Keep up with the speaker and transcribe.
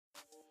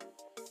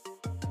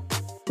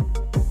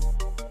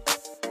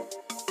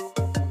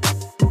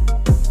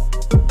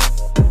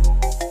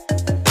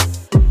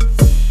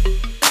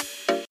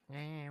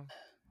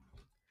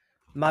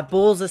My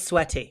balls are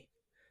sweaty.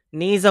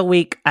 Knees are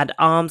weak and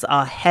arms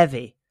are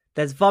heavy.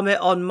 There's vomit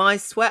on my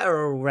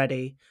sweater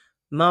already.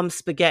 Mum's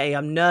spaghetti,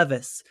 I'm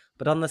nervous.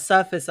 But on the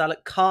surface, I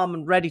look calm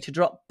and ready to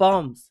drop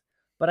bombs.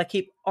 But I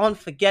keep on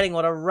forgetting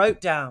what I wrote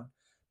down.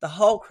 The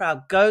whole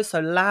crowd goes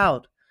so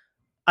loud.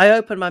 I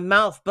open my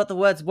mouth, but the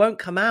words won't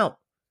come out.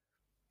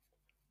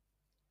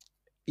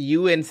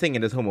 You ain't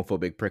singing this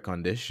homophobic prick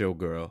on this show,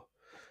 girl.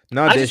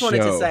 Not I this just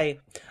wanted show. to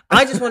say,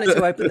 I just wanted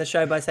to open the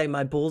show by saying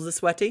my balls are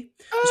sweaty,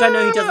 which I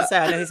know he doesn't say.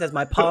 I know he says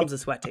my palms are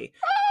sweaty.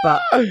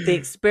 But the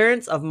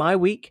experience of my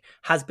week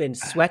has been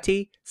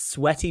sweaty,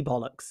 sweaty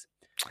bollocks.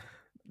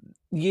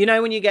 You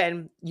know, when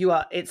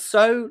it's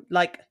so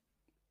like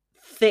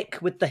thick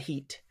with the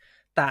heat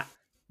that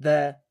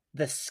the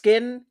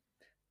skin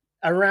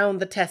around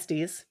the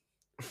testes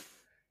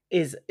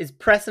is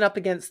pressing up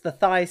against the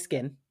thigh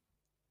skin.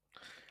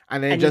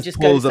 And then it just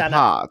pulls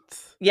apart.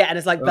 Yeah, and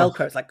it's like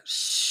Velcro. It's like,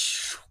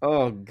 shh.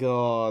 Oh,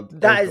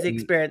 God. That is the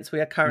experience we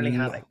are currently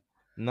having.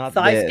 Not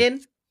thigh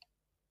skin,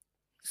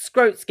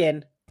 scrot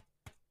skin.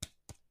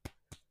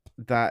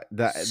 That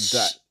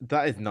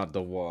is not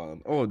the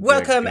one. Oh,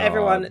 welcome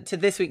everyone to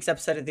this week's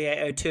episode of the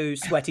 802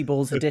 Sweaty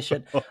Balls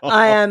Edition.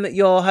 I am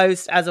your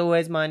host, as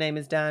always. My name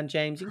is Dan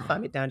James. You can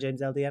find me at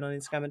DanJamesLDN on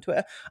Instagram and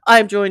Twitter. I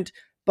am joined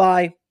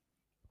by.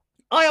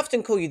 I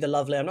often call you the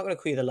lovely. I'm not going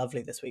to call you the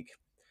lovely this week.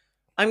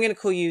 I'm going to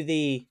call you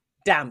the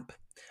damp.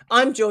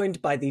 I'm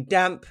joined by the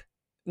damp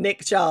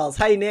Nick Charles.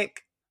 Hey,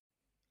 Nick.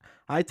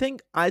 I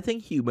think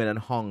Human and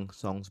Hung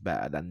songs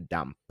better than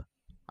damp.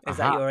 Is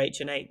that your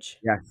H&H?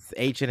 Yes,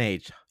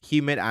 H&H.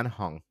 Humid and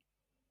Hung.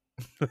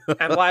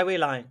 And why are we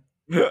lying?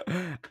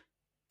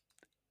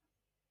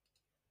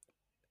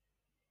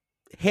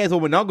 Here's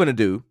what we're not going to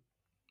do.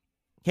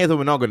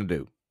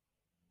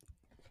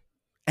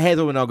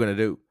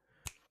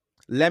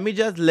 Let me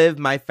just live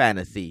my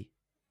fantasy.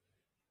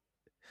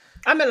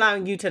 I'm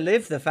allowing you to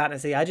live the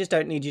fantasy. I just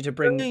don't need you to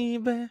bring...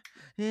 Baby,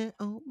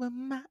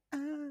 open my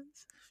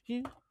eyes.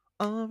 You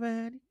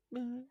already...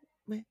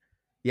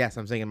 Yes,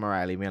 I'm singing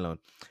Mariah. Leave me alone.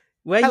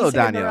 Where Hello, you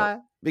singing Daniel. Mariah?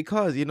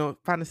 Because,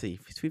 fantasy.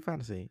 Sweet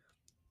fantasy.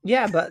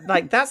 Yeah, but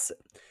like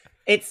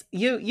it's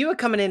you are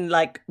coming in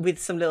like with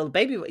some little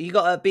baby. You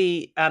got to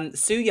be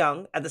Sue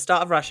Young at the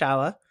start of Rush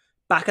Hour,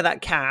 back of that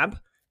cab,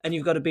 and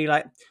you've got to be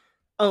like,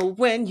 oh,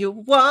 when you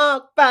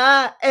walk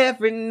by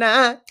every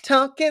night,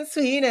 talking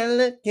sweet and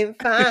looking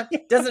fine.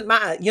 Doesn't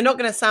matter. You're not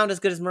going to sound as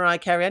good as Mariah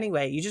Carey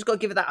anyway. You just got to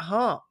give it that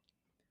heart.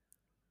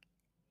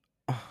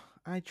 Oh,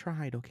 I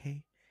tried,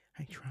 okay?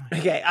 I tried.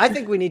 Okay, I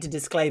think we need to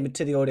disclaim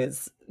to the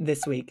audience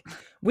this week.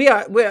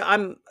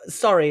 I'm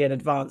sorry in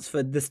advance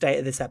for the state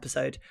of this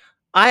episode.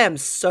 I am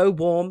so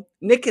warm.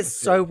 Nick is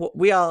so warm.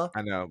 We are.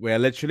 I know. We are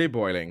literally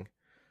boiling.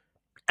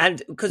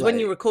 And because when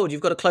you record,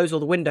 you've got to close all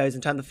the windows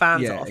and turn the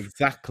fans off. Yeah,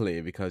 exactly.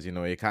 Because,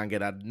 you can't get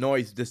that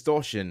noise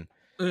distortion.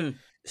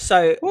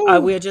 So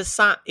we are just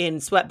sat in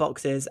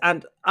sweatboxes,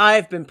 and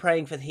I've been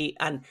praying for the heat.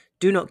 And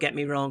do not get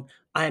me wrong,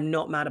 I am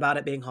not mad about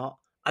it being hot.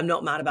 I'm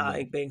not mad about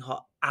it being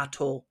hot at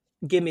all.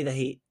 Give me the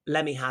heat.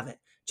 Let me have it.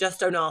 Just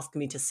don't ask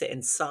me to sit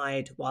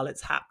inside while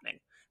it's happening.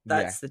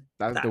 That's the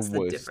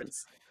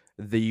difference.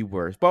 The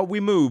worst. But we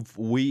move.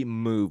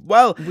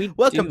 Well,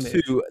 welcome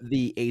to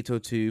the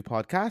 802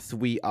 podcast.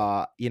 We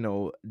are,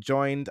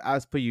 joined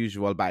as per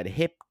usual by the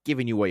hip,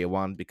 giving you what you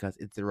want because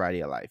it's the ride of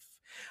your life.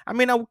 I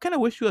mean, I kind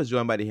of wish we was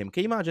joined by the him.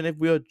 Can you imagine if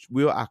we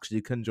were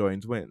actually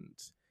conjoined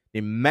twins?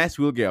 The mess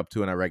we'll get up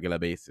to on a regular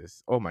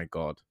basis. Oh my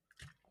God.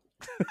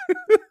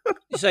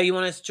 So you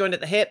want us joined at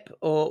the hip,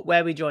 or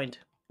where we joined?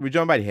 We're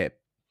joined by the hip,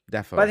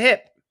 definitely. By the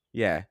hip?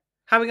 Yeah.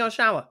 How are we going to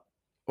shower?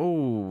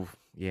 Oh,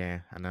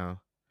 yeah, I know.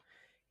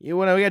 You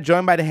want to get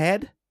joined by the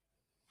head?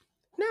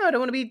 No, I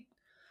don't want to be...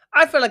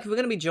 I feel like if we're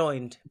going to be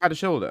joined... By the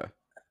shoulder?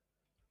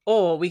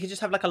 Or we could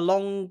just have like a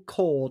long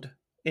cord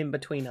in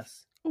between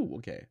us. Oh,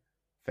 okay.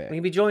 Fair. We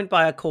can be joined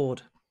by a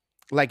cord.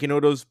 Like,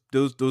 those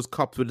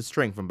cups with the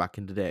string from back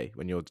in the day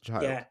when you were a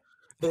child? Yeah.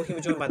 Or we can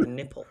be joined by the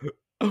nipple.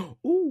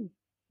 Ooh.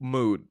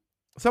 Mood.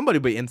 Somebody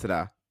will be into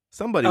that.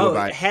 Somebody will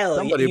buy.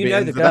 Hell, you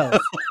know the girls.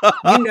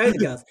 You know the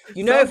girls.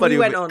 You know, if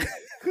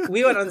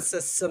we went on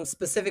some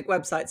specific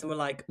websites and we're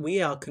like,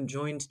 we are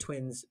conjoined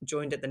twins,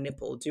 joined at the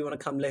nipple. Do you want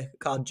to come lick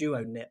our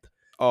duo nip?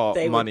 Oh,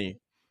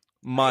 money.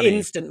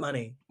 Instant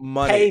money.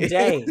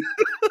 Payday.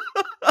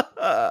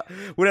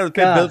 We have to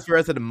pay bills for the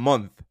rest of the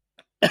month.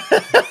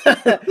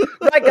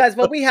 Right, guys.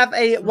 Well, we have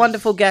a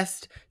wonderful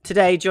guest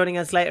today joining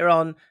us later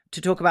on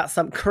to talk about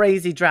some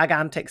crazy drag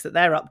antics that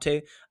they're up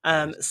to.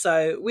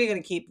 So we're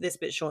going to keep this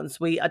bit short and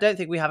sweet. I don't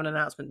think we have an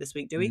announcement this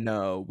week, do we?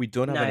 No, we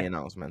don't have any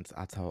announcements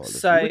at all.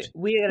 So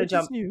we're going to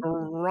jump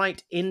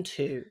right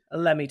into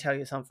Let Me Tell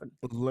You Something.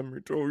 Let me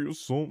tell you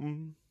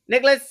something.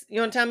 Nicholas,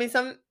 you want to tell me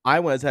something? I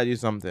want to tell you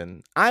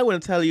something. I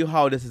want to tell you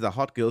how this is a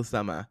hot girl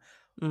summer.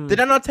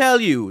 Did I not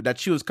tell you that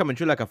she was coming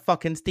through like a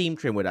fucking steam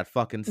train with that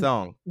fucking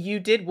song?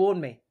 You did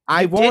warn me.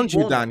 I warned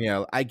you,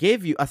 Danielle. I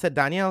said,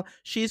 Danielle,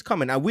 she's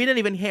coming. And we didn't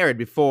even hear it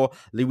before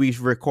we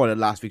recorded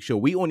last week's show.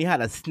 We only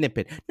had a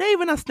snippet. Not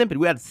even a snippet.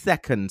 We had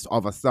seconds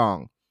of a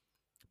song.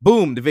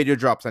 Boom, the video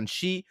drops. And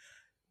she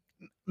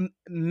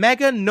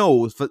Megan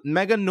knows.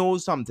 Megan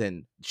knows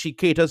something. She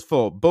caters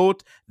for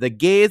both the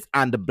gays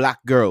and the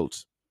black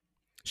girls.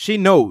 She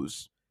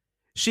knows.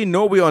 She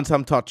know we on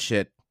some touch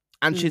shit.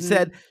 And she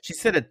said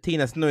that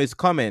Tina Snow is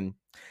coming.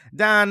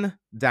 Dan,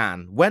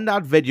 when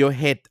that video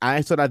hit,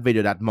 I saw that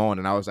video that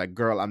morning. I was like,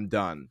 girl, I'm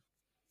done.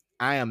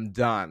 I am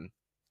done.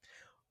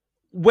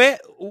 Where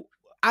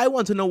I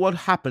want to know what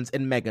happens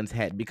in Megan's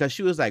head, because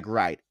she was like,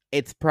 right,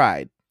 it's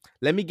Pride.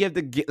 Let me give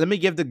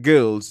the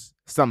girls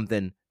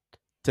something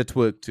to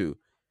twerk to.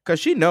 Because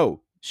she knows.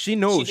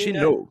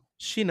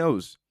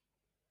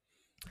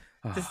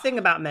 The thing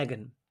about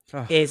Megan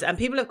is, and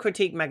people have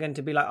critiqued Megan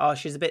to be like, oh,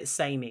 she's a bit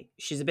samey.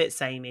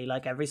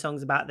 Like every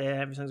song's about this,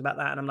 every song's about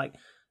that. And I'm like,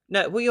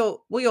 no,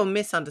 what you're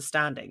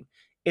misunderstanding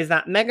is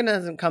that Megan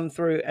hasn't come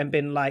through and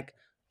been like,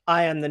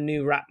 I am the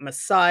new rap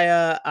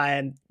messiah. I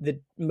am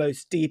the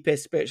most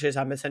deepest spiritualist.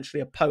 I'm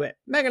essentially a poet.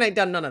 Megan ain't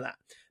done none of that.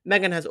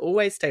 Megan has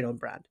always stayed on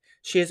brand.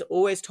 She has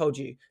always told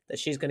you that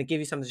she's going to give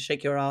you something to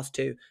shake your ass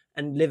to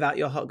and live out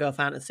your hot girl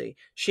fantasy.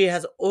 She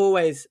has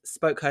always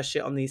spoke her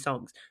shit on these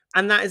songs.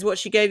 And that is what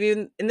she gave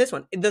you in this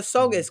one. The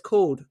song is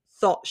called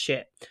Thought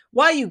Shit.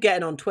 Why are you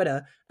getting on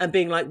Twitter and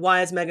being like,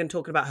 why is Megan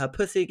talking about her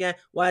pussy again?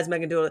 Why is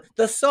Megan doing it?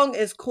 The song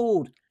is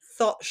called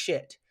Thought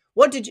Shit.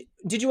 What did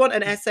you want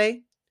an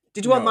essay?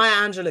 Did you want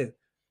Maya Angelou?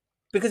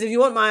 Because if you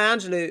want Maya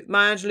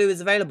Angelou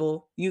is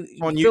available. You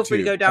on feel YouTube, free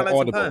to go download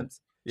some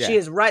poems. Yeah. She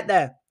is right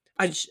there.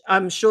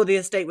 I'm sure the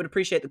estate would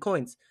appreciate the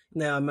coins.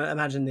 No, I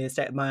imagine the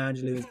estate of Maya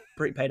Angelou is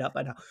pretty paid up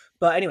by now.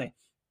 But anyway,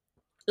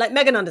 like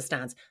Megan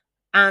understands.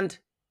 And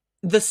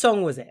the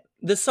song was it.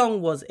 The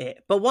song was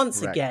it. But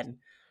once again,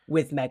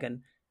 with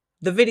Megan,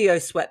 the video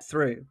swept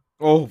through.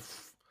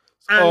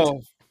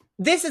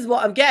 This is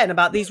what I'm getting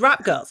about these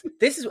rap girls.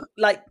 This is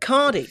like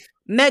Cardi,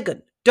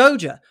 Megan,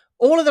 Doja,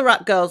 all of the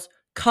rap girls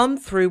come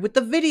through with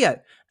the video.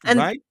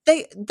 And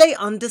they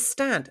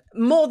understand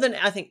more than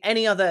I think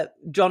any other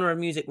genre of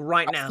music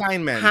right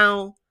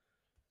now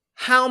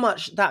how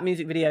much that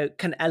music video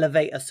can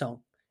elevate a song.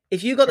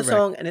 If you got the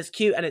song and it's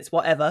cute and it's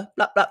whatever,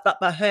 blah, blah, blah,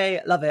 blah,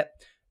 hey, love it.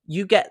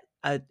 You get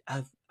a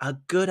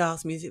good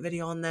ass music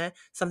video on there,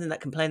 something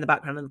that can play in the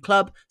background in the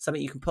club,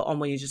 something you can put on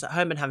when you're just at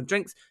home and having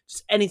drinks,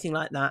 just anything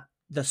like that.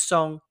 The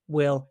song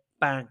will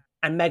bang.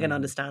 And Megan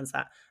understands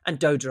that. And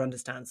Doja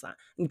understands that.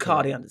 And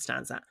Cardi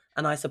understands that.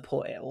 And I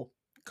support it all.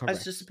 Correct.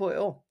 I just support it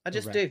all. I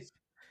just do.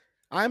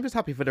 I'm just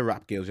happy for the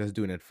rap girls just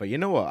doing it for, you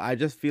know what? I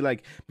just feel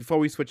like before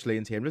we switch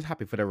lanes here, I'm just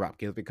happy for the rap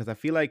girls because I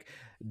feel like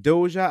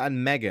Doja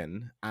and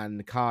Megan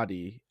and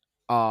Cardi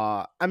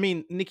are, I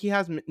mean, Nicki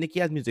has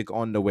music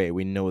on the way.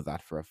 We know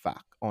that for a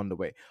fact, on the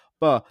way.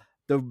 But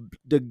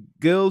the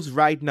girls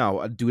right now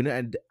are doing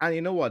it, and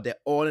you know what? They're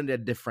all in their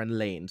different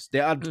lanes. They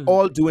are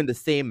all doing the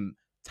same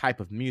type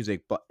of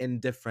music, but in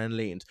different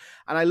lanes.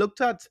 And I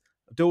looked at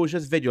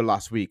Doja's video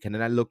last week, and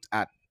then I looked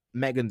at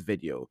Megan's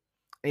video,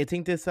 and you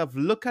think to yourself,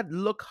 look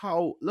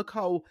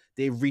how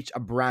they reach a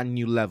brand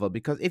new level.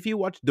 Because if you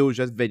watch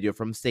Doja's video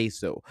from Say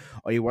So,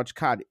 or you watch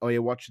Cardi, or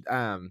you watch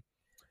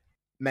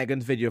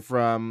Megan's video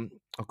from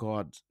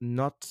for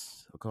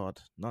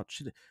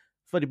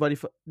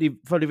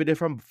the video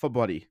from For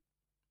Body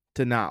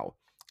to now,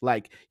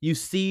 like you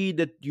see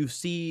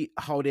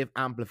how they've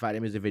amplified the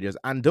music videos.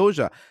 And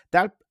Doja,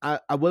 that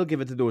I will give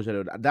it to Doja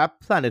though,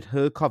 that Planet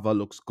Her cover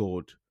looks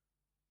good.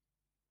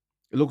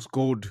 It looks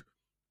good.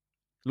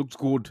 Looks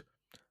good.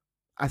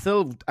 I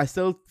still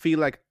feel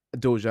like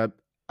Doja.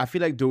 I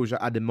feel like Doja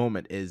at the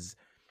moment is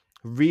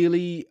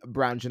really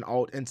branching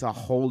out into a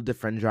whole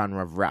different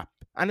genre of rap,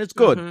 and it's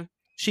good.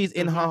 She's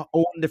in her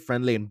own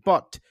different lane,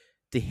 but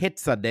the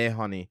hits are there,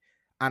 honey.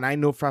 And I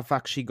know for a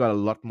fact she got a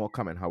lot more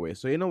coming her way.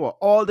 So you know what?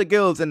 All the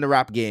girls in the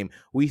rap game,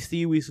 we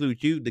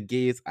salute you. The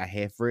gays are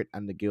here for it,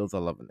 and the girls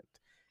are loving it.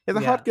 It's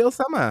a hot girl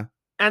summer.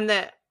 And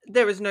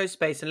there is no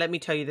space, and let me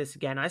tell you this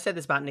again. I said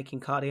this about Nicki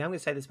and Cardi. I'm going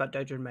to say this about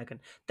Doja and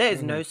Megan. There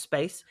is no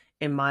space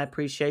in my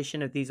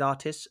appreciation of these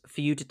artists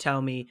for you to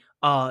tell me,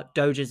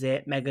 Doja's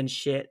it, Megan's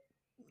shit,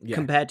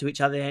 compared to each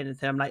other. And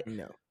I'm like,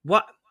 no.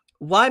 What?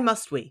 Why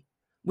must we?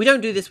 We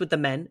don't do this with the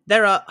men.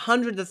 There are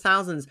hundreds of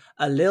thousands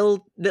of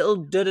little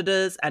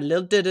da-da-das and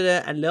little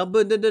da-da-da and little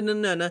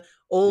da-da-da-da-da,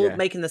 all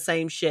making the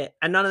same shit.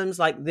 And none of them's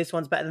like, this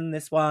one's better than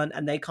this one,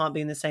 and they can't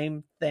be in the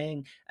same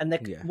thing. And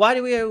why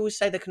do we always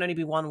say there can only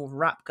be one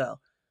rap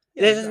girl?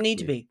 There doesn't need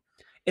to be.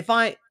 If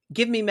I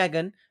give me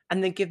Megan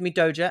and then give me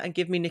Doja and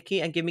give me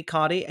Nicki and give me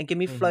Cardi and give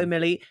me Flo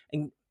Milli,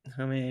 and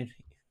I mean,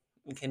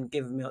 you can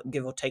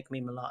give or take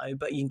me Mulatto,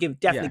 but you can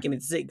definitely give me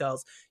the City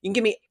Girls. You can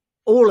give me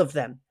all of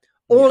them.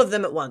 All of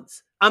them at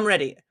once. I'm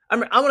ready. I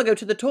want to go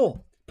to the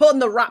tour. Put on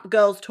the Rap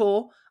Girls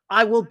tour.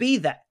 I will be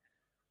there.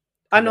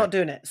 I'm not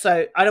doing it.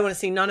 So I don't want to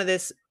see none of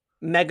this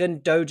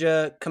Megan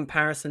Doja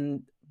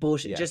comparison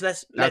bullshit. Just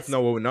let's. That's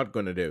not what we're not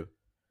going to do.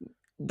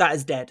 That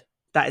is dead.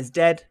 That is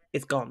dead.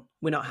 It's gone.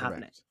 We're not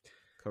having it.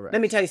 Correct.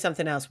 Let me tell you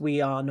something else we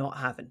are not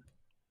having.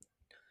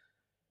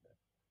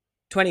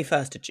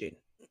 21st of June.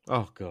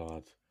 Oh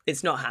God.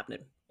 It's not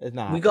happening. It's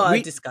not. We got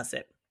to discuss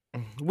it.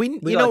 You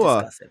know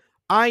what?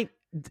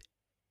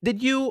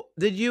 Did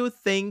you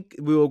think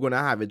we were gonna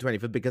have it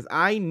 25th? Because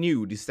I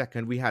knew the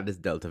second we had this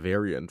Delta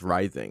variant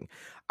rising,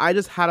 I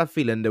just had a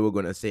feeling they were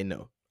gonna say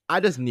no. I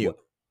just knew.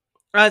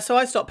 So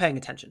I stopped paying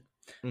attention.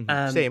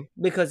 Same.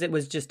 Because it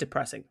was just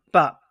depressing.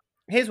 But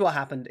here's what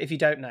happened. If you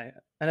don't know,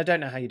 and I don't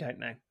know how you don't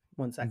know.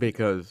 1 second.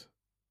 Because.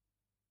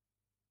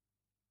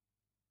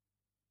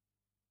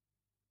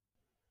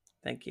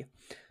 Thank you.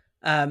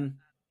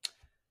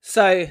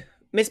 So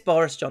Miss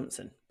Boris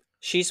Johnson,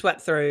 she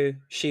swept through.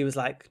 She was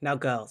like, "Now,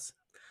 girls,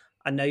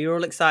 I know you're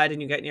all excited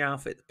and you're getting your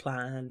outfits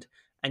planned,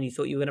 and you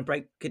thought you were going to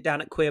break it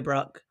down at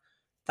Queerbrook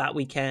that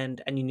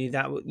weekend, and you knew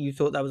that you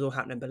thought that was all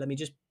happening. But let me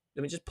just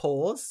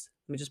pause.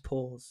 Let me just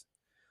pause.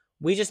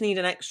 We just need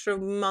an extra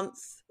month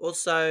or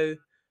so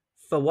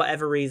for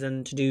whatever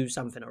reason to do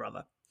something or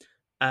other.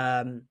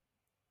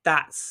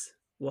 That's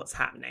what's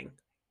happening.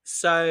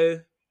 So,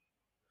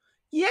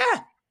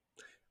 yeah,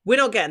 we're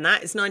not getting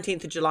that. It's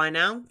 19th of July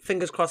now.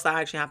 Fingers crossed that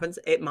actually happens.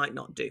 It might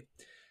not do.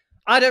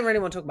 I don't really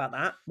want to talk about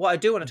that. What I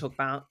do want to talk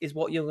about is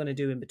what you're going to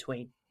do in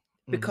between.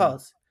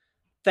 Because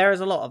there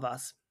is a lot of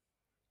us,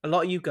 a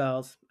lot of you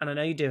girls, and I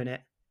know you're doing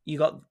it.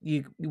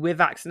 We're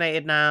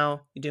vaccinated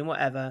now. You're doing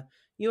whatever.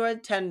 You're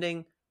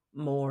attending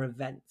more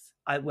events,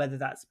 whether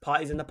that's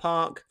parties in the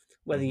park,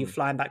 whether you're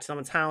flying back to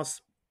someone's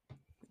house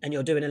and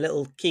you're doing a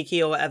little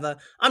kiki or whatever.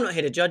 I'm not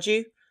here to judge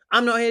you.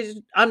 I'm not here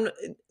to,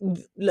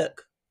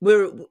 look,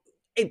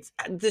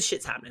 this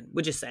shit's happening.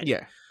 We're just saying.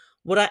 Yeah.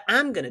 What I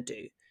am going to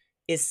do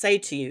is say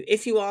to you,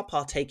 if you are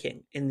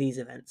partaking in these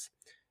events,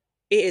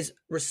 it is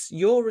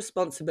your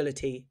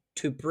responsibility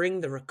to bring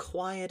the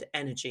required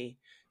energy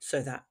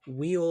so that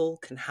we all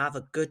can have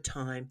a good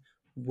time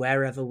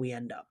wherever we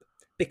end up.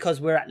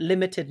 Because we're at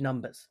limited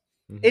numbers.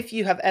 If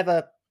you have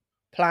ever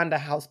planned a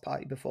house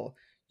party before,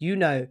 you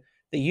know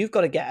that you've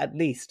got to get at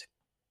least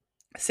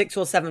 6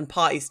 or 7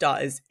 party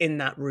starters in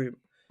that room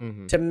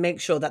to make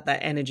sure that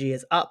that energy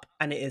is up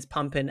and it is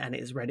pumping and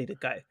it is ready to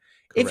go. Correct.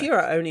 If you're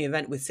at only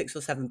event with 6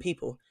 or 7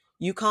 people,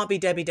 you can't be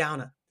Debbie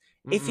Downer.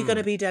 If you're going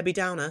to be Debbie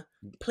Downer,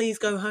 please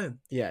go home.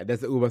 Yeah,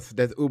 there's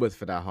Ubers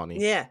for that, honey.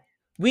 Yeah.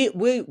 We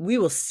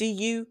will see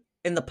you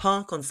in the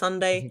park on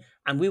Sunday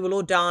and we will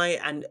all die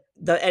and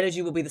the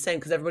energy will be the same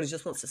because everybody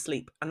just wants to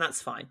sleep and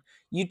that's fine.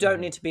 You don't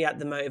need to be at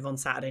the Motive on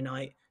Saturday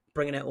night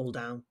bringing it all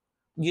down.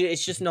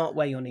 It's just not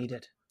where you're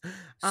needed.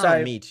 So,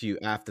 I'll meet you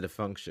after the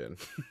function.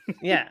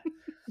 Yeah.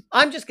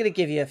 I'm just going to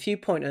give you a few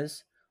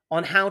pointers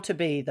on how to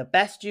be the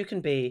best you can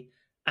be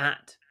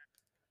at,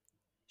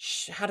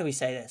 how do we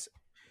say this?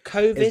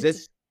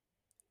 COVID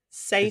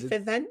safe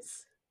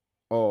events?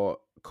 Or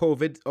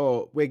COVID,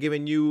 or we're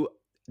giving you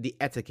the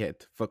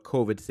etiquette for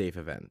COVID safe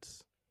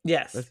events.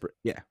 Yes. Let's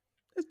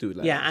do it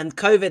like that. And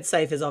COVID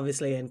safe is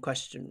obviously in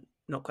question,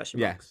 not question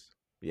marks.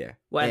 Yes. Yeah.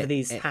 Whatever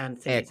these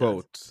hand things air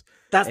quotes.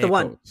 That's the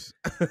one.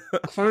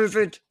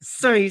 COVID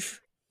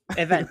safe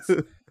events.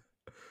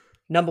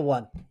 Number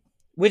 1.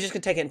 We're just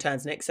going to take it in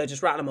turns, Nick. So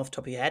just rattle them off the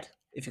top of your head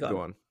if you got Go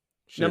them. on.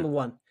 Number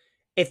 1.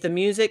 If the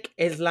music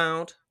is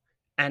loud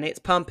and it's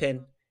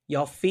pumping,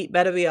 your feet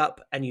better be up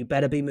and you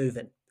better be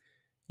moving.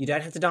 You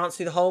don't have to dance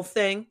through the whole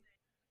thing,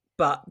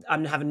 but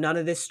I'm having none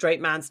of this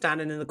straight man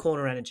standing in the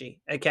corner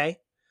energy, okay?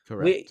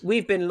 Correct.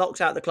 We've been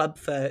locked out of the club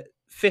for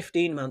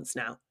 15 months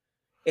now.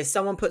 If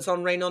someone puts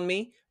on Rain on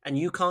Me and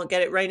you can't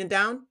get it raining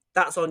down,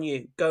 that's on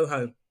you. Go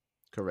home.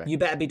 Correct. You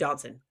better be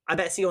dancing. I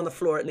better see you on the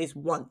floor at least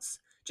once.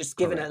 Just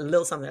giving it a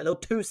little something, a little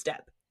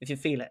 2-step if you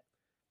feel it.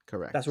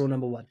 Correct. That's rule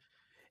number 1.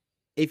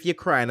 If you're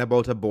crying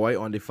about a boy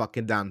on the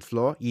fucking dance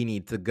floor, you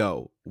need to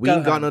go. We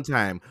ain't got no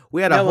time.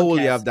 We had a whole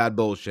year of that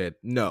bullshit.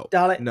 No.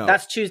 Darling, no.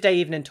 That's Tuesday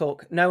evening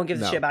talk. No one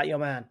gives a shit about your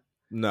man.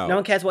 No. No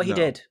one cares what he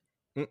did.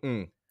 He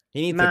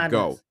needs to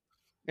go.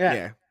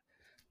 Yeah.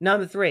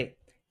 Number 3.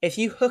 If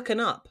you hooking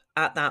up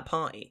at that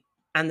party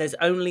and there's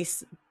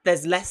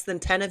less than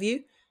 10 of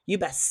you, you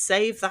best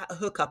save that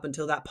hookup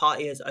until that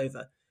party is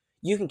over.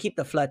 You can keep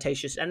the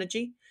flirtatious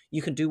energy.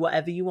 You can do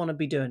whatever you want to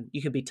be doing.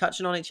 You could be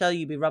touching on each other.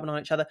 You could be rubbing on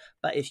each other.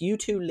 But if you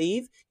two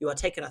leave, you are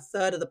taking a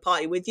third of the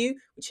party with you,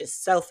 which is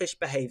selfish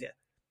behavior.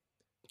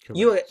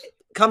 Correct.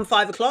 Come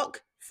 5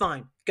 o'clock,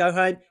 fine. Go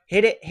home,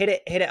 hit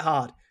it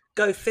hard.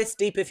 Go fist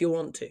deep if you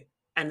want to.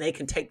 And they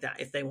can take that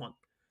if they want.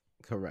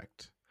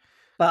 Correct.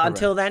 But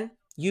until then,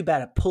 you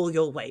better pull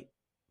your weight.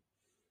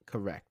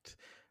 Correct.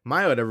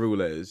 My other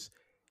rule is,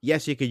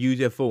 yes, you could use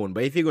your phone,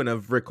 but if you're going to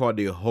record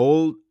the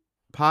whole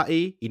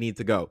party, you need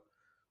to go.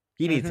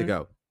 You need to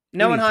go.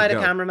 No one hired a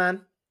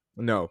cameraman.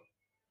 No.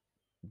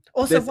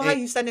 Also, why are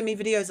you sending me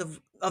videos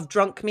of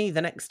drunk me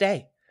the next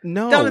day?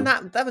 No. Darling,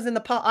 that was in the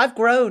past. I've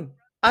grown.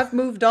 I've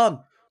moved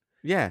on.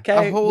 Yeah.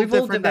 Okay? A whole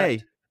different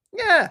day.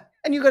 Yeah.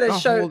 And you got to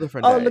show,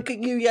 look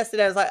at you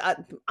yesterday. I was like,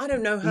 I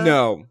don't know her.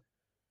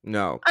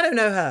 No. I don't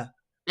know her.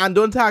 And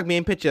don't tag me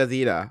in pictures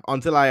either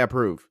until I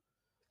approve.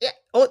 Yeah.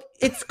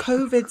 It's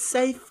COVID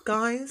safe,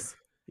 guys.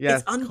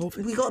 Yes.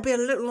 We got to be a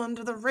little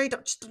under the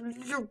radar, just a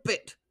little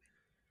bit.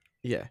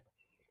 Yeah.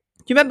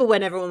 You remember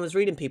when everyone was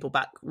reading people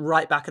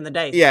right back in the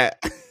day? Yeah.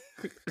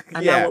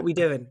 And now what we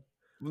doing?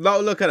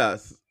 No, look at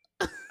us.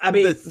 I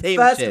mean,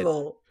 first of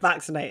all,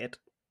 vaccinated.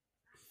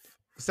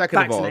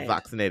 Second of all,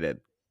 vaccinated.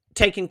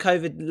 Taking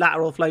COVID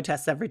lateral flow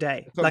tests every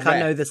day. Correct. Like I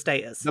know the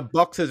status. The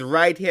box is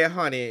right here,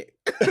 honey.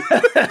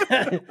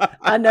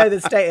 I know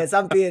the status.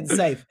 I'm being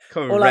safe.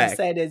 Correct. All I'm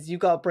saying is you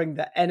got to bring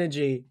the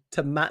energy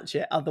to match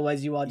it.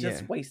 Otherwise, you are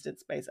just wasted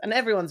space. And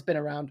everyone's been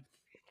around.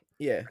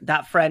 Yeah.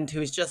 That friend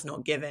who is just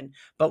not giving.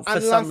 But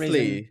for some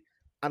reason.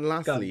 And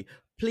lastly,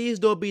 please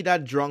don't be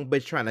that drunk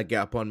bitch trying to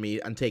get up on me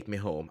and take me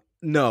home.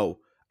 No.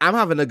 I'm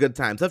having a good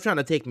time. Stop trying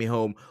to take me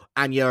home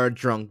and you're a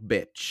drunk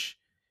bitch.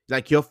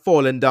 Like you're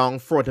falling down,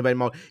 frothing by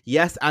my mouth.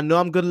 Yes, I know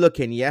I'm good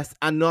looking. Yes,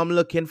 I know I'm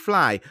looking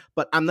fly.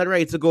 But I'm not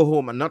ready to go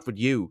home and not with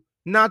you.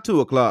 Not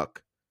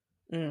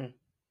 2:00.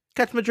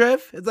 Catch my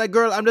drift? It's like,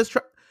 girl,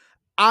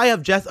 I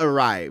have just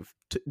arrived.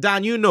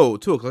 Dan, you know,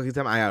 2:00 is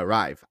the time I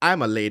arrive.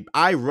 I'm a late.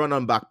 I run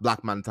on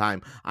black man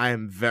time. I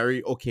am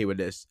very okay with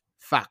this.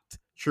 Fact.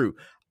 True.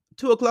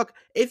 2:00,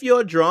 if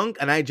you're drunk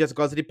and I just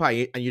got to the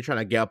party and you're trying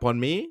to get up on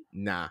me,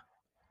 nah.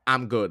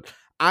 I'm good.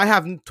 I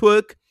haven't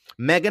twerked.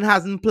 Megan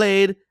hasn't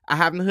played. I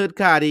haven't heard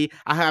Cardi.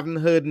 I haven't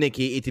heard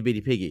Nicki, Itty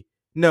Bitty Piggy.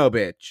 No,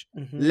 bitch.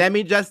 Let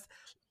me just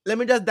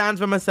dance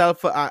by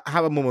myself.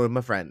 Have a moment with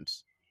my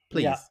friends.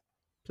 Please. Yeah.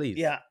 Please.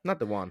 Yeah. Not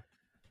the one.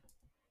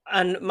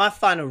 And my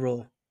final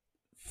rule,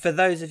 for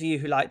those of you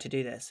who like to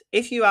do this,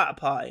 if you're at a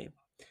party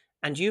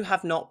and you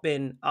have not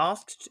been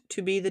asked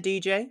to be the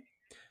DJ,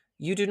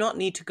 you do not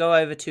need to go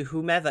over to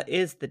whomever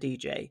is the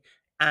DJ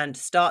and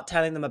start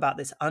telling them about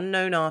this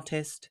unknown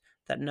artist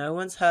that no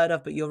one's heard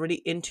of, but you're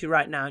really into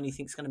right now and you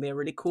think it's going to be a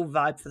really cool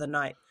vibe for the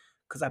night.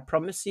 Because I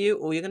promise you,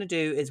 all you're going to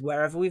do is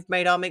wherever we've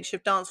made our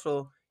makeshift dance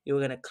floor, you're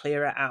going to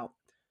clear it out.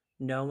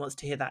 No one wants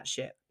to hear that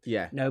shit.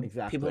 Yeah, no,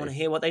 exactly. People want to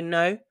hear what they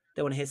know.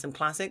 They want to hear some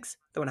classics.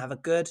 They want to have a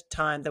good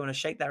time. They want to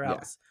shake their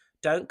ass.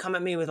 Yeah. Don't come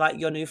at me with like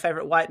your new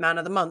favorite white man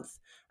of the month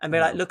and be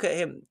like, look at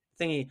him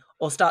thingy,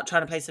 or start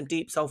trying to play some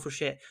deep soulful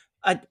shit.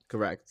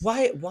 Correct.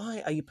 Why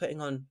are you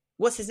putting on,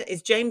 what's his name?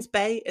 Is James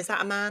Bay? Is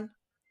that a man?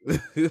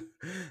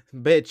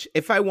 Bitch,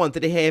 if I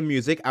wanted to hear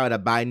music, I would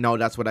have buy now.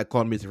 That's what I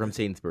call music from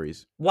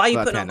Sainsbury's. Why are you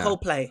putting on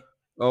Coldplay?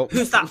 Oh,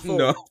 who's that for?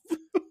 No.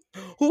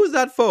 Who's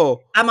that for?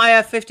 Am I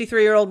a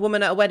 53-year-old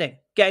woman at a wedding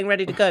getting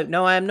ready to go?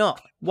 No, I am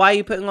not. Why are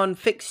you putting on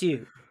Fix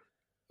You?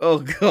 Oh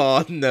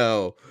God,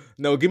 no.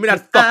 No, give me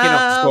that fucking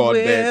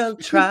Oxford,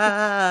 bitch.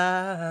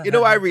 Try. You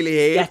know what I really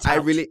hate?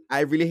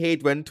 I really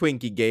hate when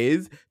Twinkie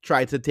gays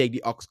try to take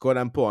the Oxford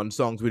and put on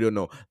songs we don't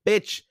know.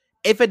 Bitch,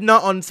 if it's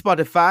not on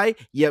Spotify,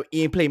 you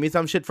play me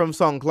some shit from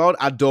SoundCloud,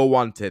 I don't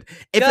want it.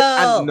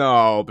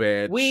 No,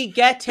 bitch. We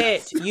get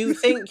it. You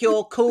think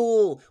you're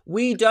cool.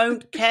 We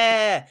don't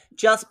care.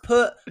 Just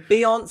put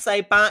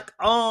Beyonce back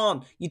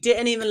on. You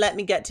didn't even let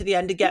me get to the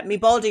end to Get Me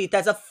Body.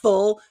 There's a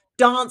full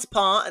dance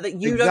part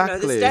that you don't know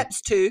the steps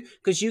to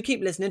because you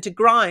keep listening to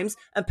Grimes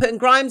and putting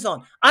Grimes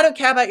on. I don't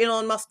care about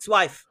Elon Musk's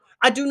wife.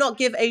 I do not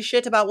give a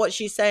shit about what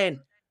she's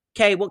saying.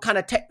 Okay, what kind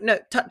of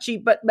touchy,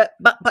 but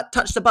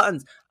touch the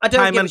buttons. I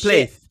don't give a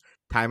shit.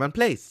 Time and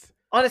place.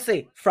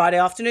 Honestly, Friday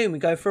afternoon, we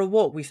go for a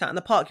walk. We sat in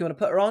the park. You want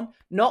to put her on?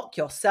 Knock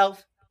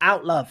yourself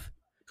out, love.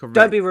 Correct.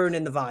 Don't be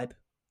ruining the vibe.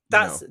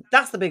 That's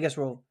the biggest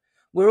rule.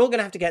 We're all going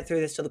to have to get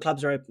through this till the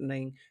clubs are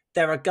opening.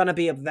 There are going to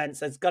be events.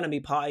 There's going to be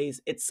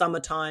parties. It's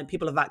summertime.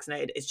 People are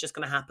vaccinated. It's just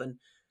going to happen.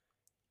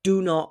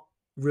 Do not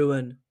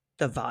ruin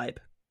the vibe.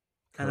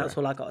 And that's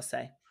all I got to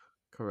say.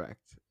 Correct.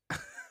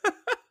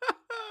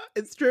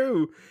 It's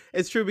true.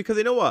 It's true because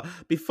you know what?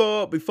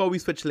 Before we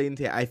switch lanes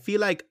here, I feel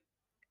like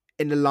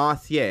in the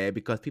last year,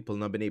 because people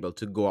not been able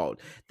to go out,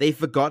 they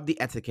forgot the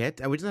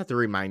etiquette, and we just have to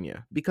remind you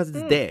because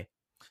it's there.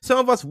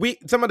 Some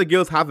of the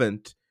girls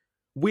haven't.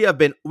 We have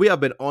been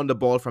on the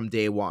ball from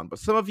day one, but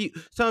some of you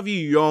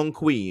young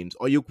queens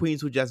or you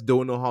queens who just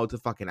don't know how to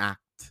fucking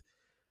act,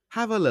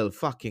 have a little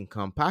fucking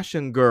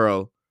compassion,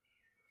 girl.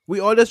 We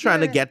all just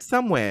trying to get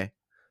somewhere.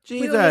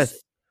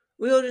 Jesus,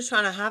 we all just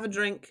trying to have a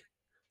drink,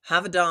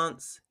 have a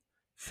dance.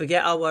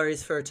 Forget our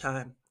worries for a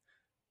time.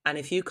 And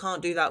if you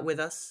can't do that with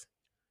us,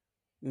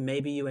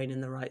 maybe you ain't in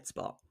the right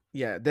spot.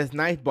 Yeah, there's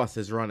night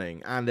buses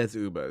running and there's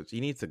Ubers.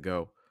 You need to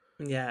go.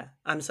 Yeah.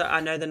 I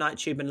know the night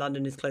tube in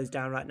London is closed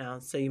down right now,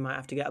 so you might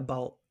have to get a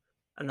Bolt.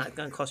 And that's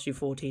going to cost you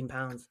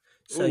 £14.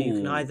 So you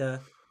can either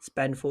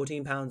spend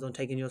 £14 on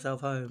taking yourself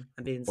home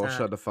and being sad. Or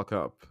shut the fuck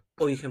up.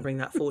 Or you can bring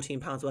that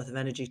 £14 worth of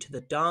energy to the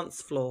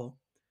dance floor.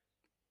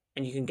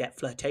 And you can get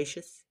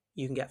flirtatious.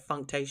 You can get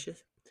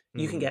functatious.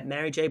 You can get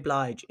Mary J.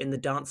 Blige in the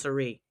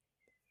dancery.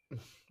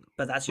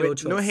 But that's your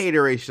choice. No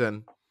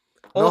hateration.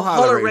 Or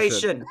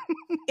holleration.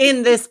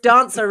 In this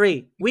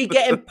dancery. We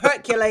get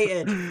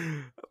percolated.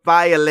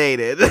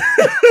 Violated.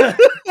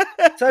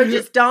 So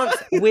just dance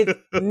with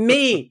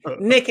me.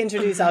 Nick,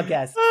 introduce our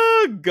guest.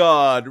 Oh,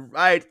 God.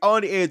 Right.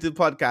 On the A2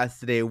 podcast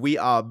today, we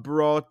are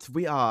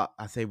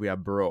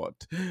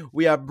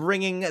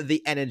bringing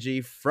the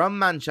energy from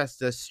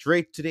Manchester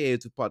straight to the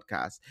A2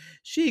 podcast.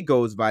 She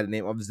goes by the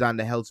name of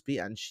Xander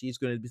Helsby, and she's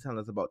going to be telling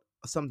us about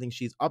something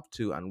she's up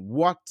to and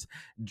when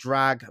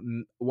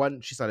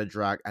she started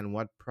drag and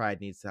what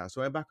pride needs to have.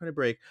 So we're back on the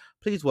break.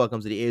 Please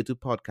welcome to the A2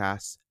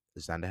 podcast,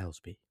 Xander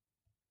Helsby.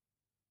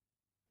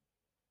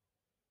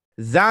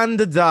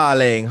 Xander,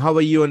 darling, how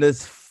are you on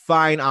this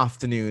fine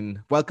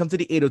afternoon. Welcome to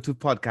the 802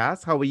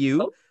 podcast. How are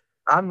you? Oh,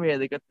 I'm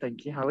really good,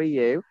 thank you. How are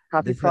you?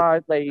 Happy This is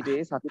Pride,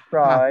 ladies. Happy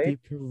Pride.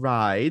 Happy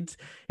Pride.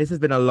 This has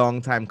been a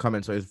long time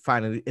coming, so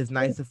it's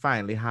nice to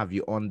finally have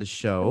you on the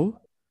show.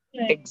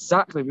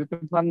 Exactly. We've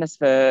been planning this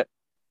for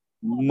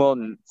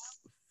months.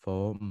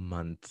 4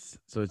 months.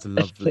 So it's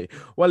lovely.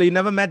 Well, you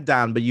never met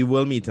Dan, but you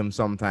will meet him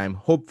sometime.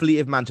 Hopefully,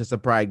 if Manchester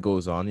Pride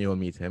goes on, you'll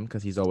meet him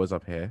because he's always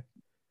up here.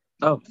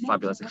 Oh,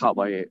 fabulous. I can't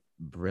wait.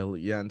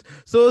 Brilliant.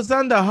 So,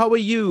 Xander, how are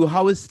you?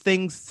 How is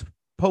things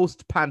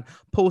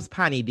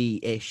post-Panny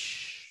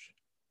D-ish?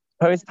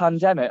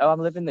 Post-pandemic,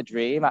 I'm living the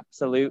dream,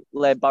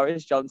 absolutely.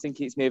 Boris Johnson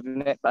keeps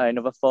moving it by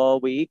another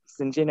 4 weeks.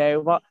 And you know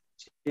what?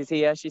 She's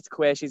here, she's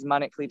queer, she's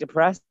manically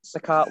depressed. I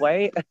can't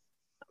wait.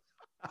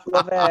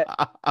 Love it.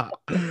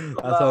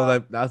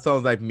 That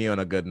sounds like me on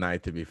a good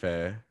night, to be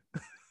fair.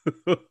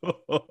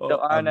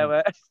 Don't I know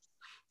it?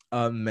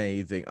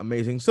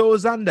 Amazing. So,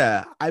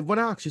 Xander, I want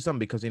to ask you something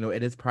because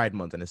it is Pride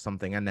Month and it's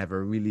something I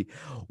never really.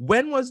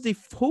 When was the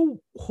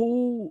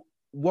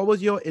what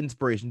was your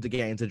inspiration to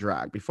get into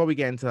drag? Before we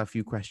get into a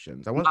few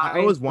questions, I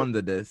always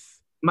wondered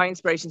this. My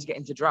inspiration to get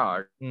into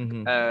drag.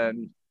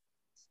 Mm-hmm.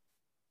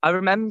 I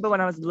remember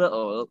when I was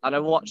little and I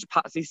watched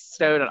Patsy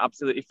Stone on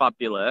Absolutely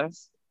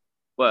Fabulous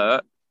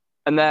work.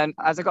 And then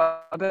as I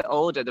got a bit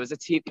older, there was a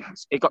TV,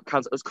 it got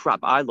cancelled. It was crap.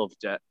 I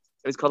loved it.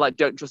 It was called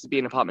Don't Trust to Be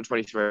in Apartment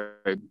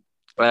 23.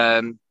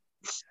 And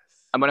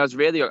when I was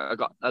really young,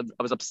 I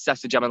was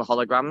obsessed with Gem and the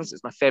Holograms.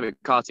 It's my favorite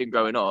cartoon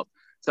growing up.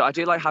 So I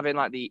do like having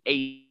like the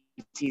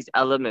 80s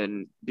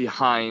element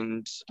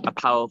behind a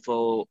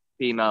powerful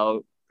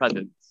female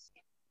presence.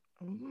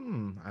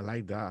 I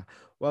like that.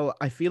 Well,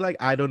 I feel like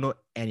I don't know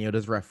any of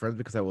this reference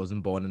because I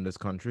wasn't born in this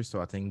country,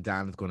 so I think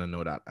Dan's gonna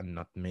know that and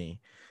not me.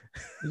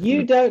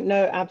 You don't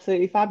know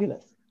Absolutely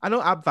Fabulous. I know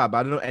AbFab, but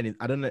I don't know any.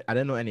 I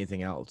didn't know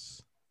anything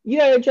else. You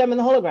don't know Gem and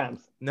the Holograms?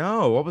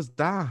 No, what was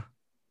that?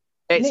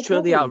 It's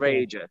truly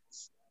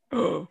outrageous.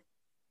 Come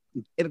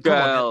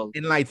on,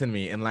 enlighten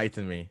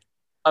me.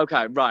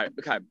 Okay.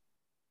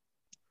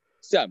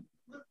 So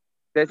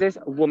there's this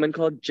woman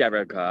called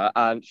Jerica,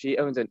 and she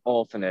owns an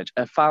orphanage.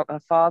 Her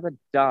father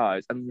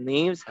dies and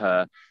leaves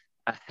her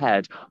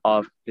ahead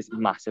of this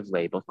massive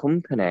label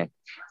company.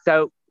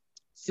 So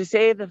to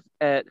save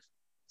her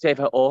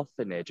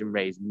orphanage and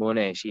raise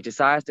money, she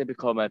decides to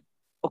become a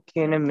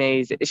fucking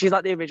amazing. She's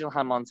like the original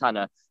Hannah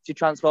Montana. She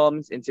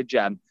transforms into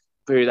Gem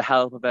through the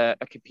help of a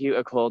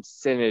computer called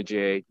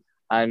Synergy,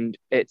 and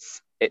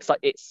it's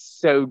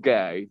so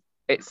gay.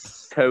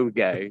 It's so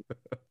gay.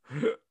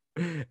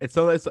 It's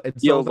so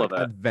like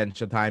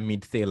Adventure Time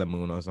meets Sailor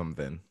Moon or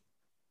something.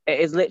 It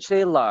is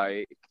literally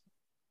like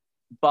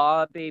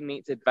Barbie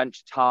meets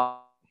Adventure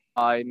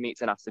Time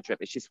meets an acid trip.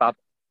 It's just fab.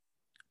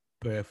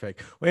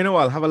 Perfect. Well, you know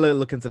what? I'll have a little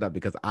look into that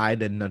because I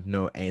did not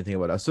know anything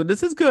about that. So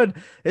this is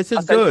good. I'll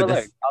send you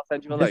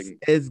a link. This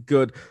is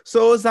good.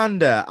 So,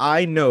 Xander,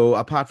 I know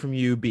apart from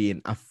you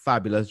being a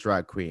fabulous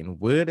drag queen,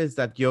 word is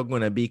that you're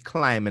gonna be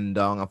climbing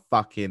down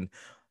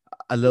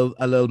a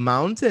little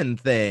mountain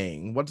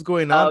thing. What's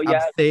going on? Oh, yeah.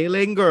 I'm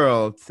sailing,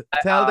 girl.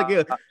 Tell the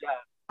girl.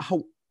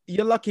 How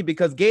you're lucky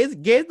because gays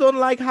don't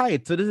like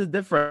heights, so this is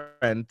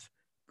different.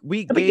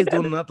 Gays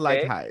do not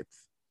like heights.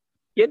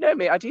 You know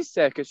me, I do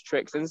circus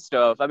tricks and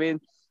stuff. I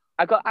mean,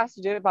 I got asked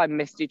to do it by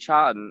Misty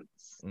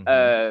Chance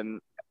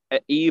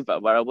at Eva,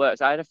 where I work.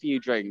 So I had a few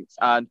drinks,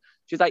 and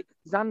she's like,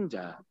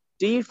 Xander,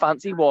 do you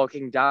fancy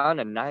walking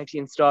down a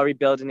 19-story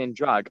building in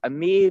drag? And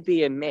me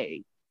being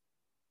me,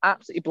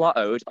 absolutely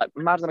blottoed, like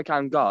mad as I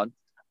can gone.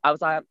 I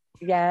was like,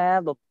 yeah,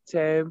 I'd love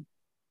to.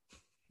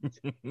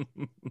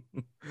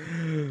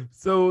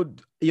 So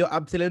you're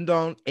abseiling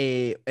down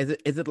is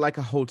it like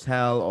a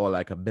hotel or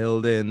like a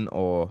building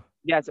or?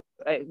 Yes,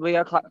 we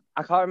are.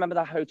 I can't remember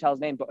that hotel's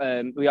name, but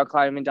we are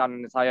climbing down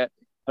an entire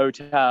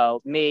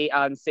hotel. Me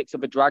and 6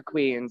 other drag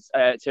queens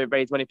to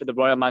raise money for the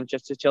Royal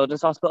Manchester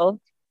Children's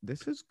Hospital.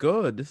 This is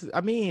good. This is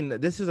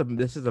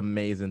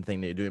amazing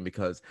thing that you're doing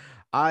because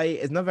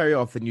it's not very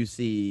often you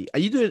see. Are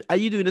you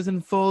doing this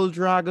in full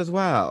drag as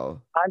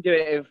well? I'm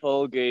doing it in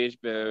full goosh,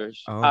 boosh.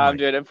 I'm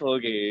doing it in full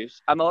goosh.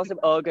 I'm also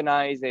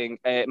organising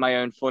my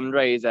own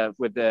fundraiser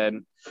with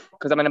them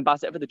because I'm an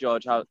ambassador for the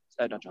George House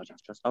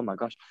Trust. Oh my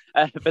gosh,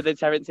 for the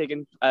Terence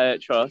Higgins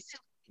Trust,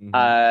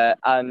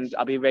 and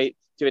I'll be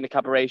doing a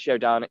cabaret show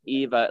down at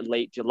Eva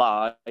late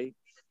July.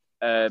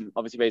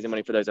 Obviously raising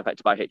money for those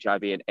affected by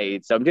HIV and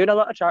AIDS. So I'm doing a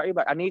lot of charity,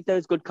 but I need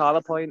those good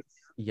karma points.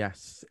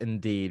 Yes,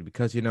 indeed.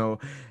 Because you know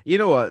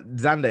what,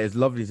 Xander, is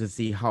lovely to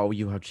see how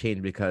you have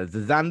changed because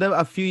Xander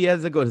a few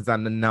years ago to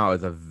Xander now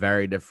is a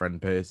very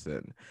different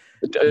person.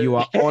 You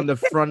are on the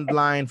front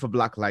line for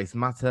Black Lives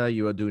Matter.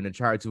 You are doing the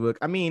charity work.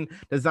 I mean,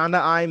 the Xander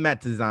I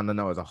met to Xander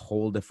now is a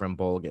whole different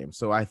ball game.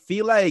 So I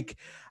feel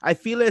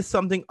there's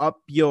something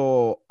up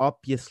your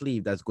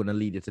sleeve that's going to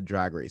lead you to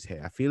Drag Race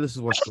here. I feel this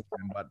is what's going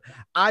on, but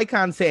I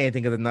can't say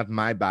anything because it's not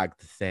my bag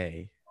to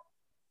say.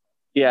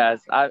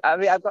 Yes, I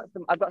mean, I've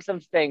got some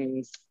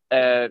things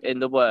in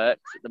the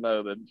works at the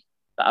moment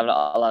that I'm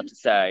not allowed to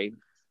say.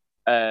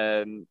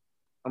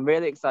 I'm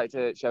really excited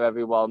to show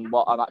everyone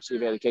what I'm actually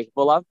really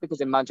capable of,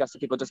 because in Manchester,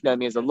 people just know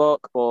me as a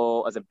look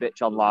or as a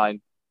bitch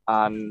online.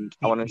 And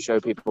I want to show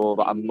people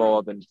that I'm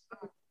more than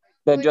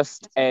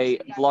just a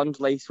blonde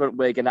lace front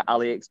wig in an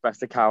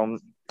AliExpress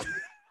account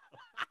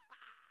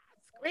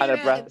and a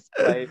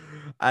breastplate.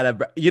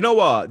 You know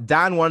what?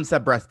 Dan wants a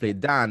breastplate.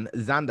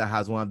 Xander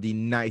has one of the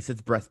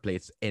nicest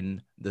breastplates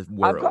in the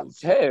world. I've got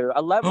two. I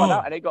lent one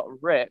out and it got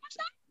ripped.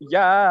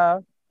 Yeah.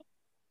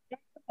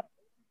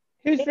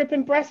 Who's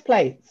ripping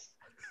breastplates?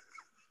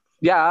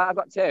 Yeah, I've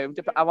got two.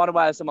 I want to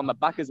wear some on my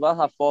back as well.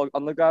 Have 4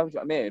 on the go. Do you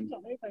know what I mean?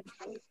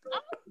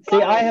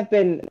 See, I have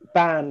been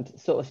banned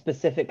sort of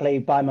specifically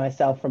by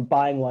myself from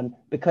buying one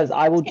because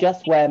I will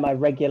just wear my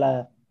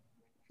regular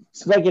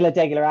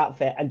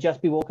outfit and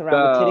just be walking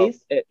around with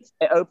titties.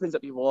 It opens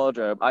up your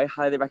wardrobe. I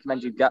highly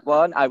recommend you get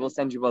one. I will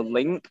send you a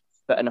link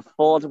for an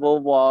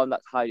affordable one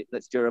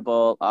that's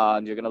durable,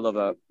 and you're gonna love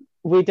it.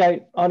 We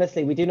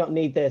do not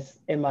need this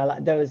in my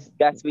life. There was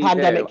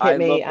pandemic hit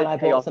me and I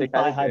bought some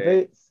thigh-high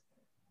boots.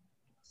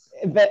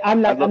 But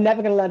I'm never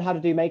going to learn how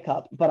to do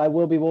makeup, but I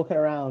will be walking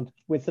around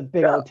with some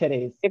big old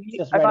titties.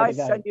 If I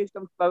send you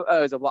some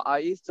photos of what I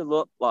used to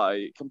look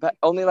like,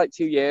 only like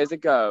 2 years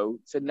ago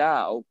to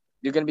now,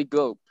 you're going to be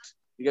gooped.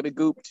 You're going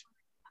to be gooped.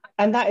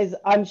 And that is,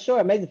 I'm sure,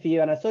 amazing for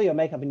you. And I saw your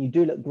makeup and you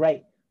do look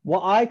great.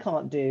 What I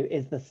can't do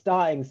is the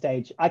starting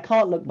stage. I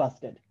can't look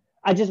busted.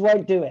 I just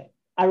won't do it.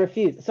 I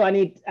refuse. So I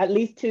need at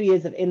least 2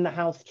 years of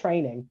in-the-house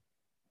training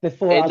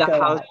before I go out.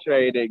 In-the-house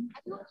training.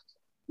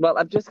 Well,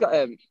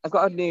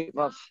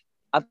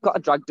 I've got a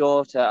drag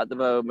daughter at the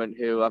moment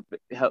who I've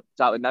helped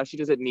out, and now she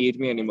doesn't need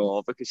me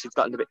anymore because she's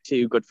gotten a bit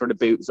too good for the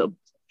boots.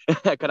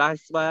 Can I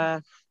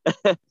swear?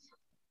 I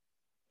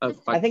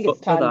think it's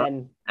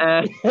time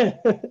then.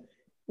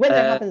 When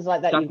that happens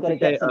like that, you've got to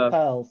get some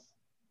pearls.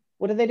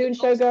 What do they do in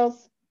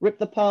Showgirls? Rip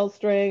the pearl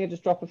string and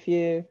just drop a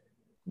few.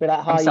 Be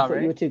like, hi, you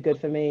thought you were too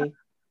good for me.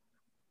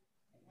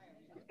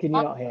 Can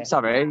you not hear?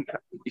 Sorry,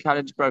 you kind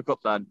of just broke up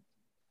then.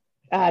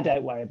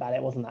 Don't worry about it.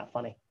 It wasn't that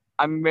funny.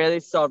 I'm really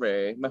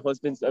sorry. My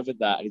husband's over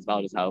there and he's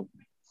loud as hell.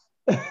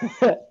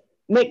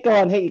 Nick, go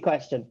on, hit your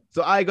question.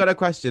 So I got a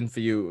question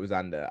for you,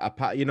 Xander.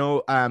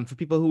 For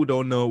people who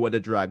don't know what the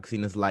drag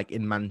scene is like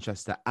in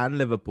Manchester and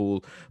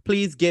Liverpool,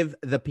 please give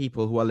the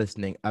people who are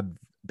listening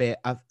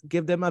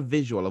give them a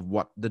visual of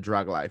what the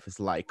drag life is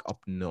like up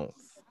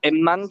north.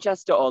 In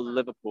Manchester or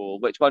Liverpool,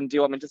 which one do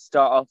you want me to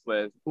start off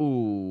with?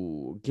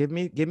 Ooh, give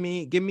me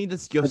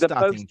this. Your They're both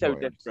starting so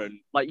point. different.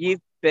 Like,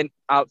 you've been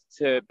out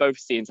to both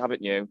scenes,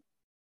 haven't you?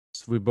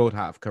 We both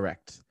have,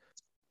 correct.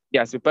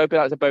 Yes, we've both been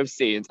out to both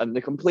scenes and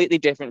they're completely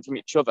different from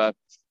each other.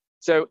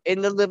 So in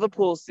the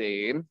Liverpool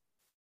scene,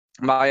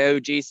 my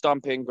OG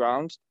stomping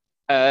ground,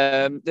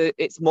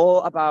 it's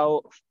more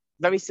about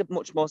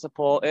much more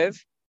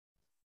supportive.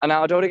 And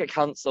now I don't want to get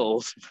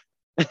cancelled.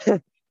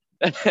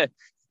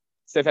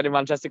 So if any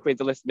Manchester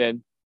Queens are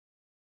listening,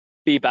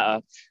 be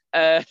better.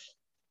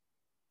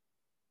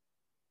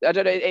 I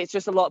don't know, it's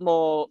just a lot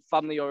more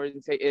family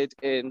orientated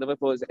in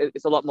Liverpool.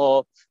 It's a lot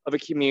more of a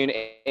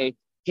community.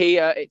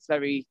 Here, it's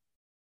very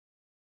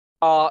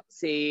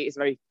artsy. It's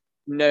very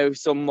know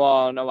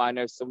someone, I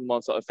know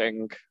someone sort of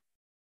thing.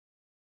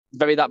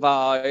 Very that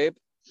vibe.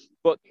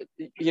 But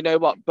you know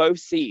what? Both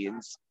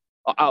scenes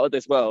are out of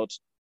this world.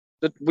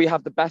 We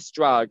have the best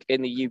drag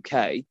in the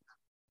UK,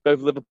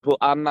 both Liverpool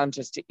and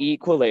Manchester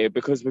equally,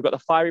 because we've got the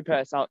fiery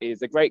personalities,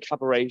 the great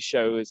cabaret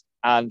shows,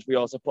 and we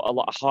also put a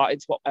lot of heart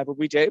into whatever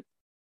we do.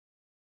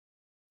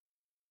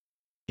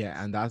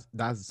 Yeah, and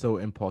that's so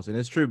important.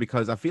 It's true,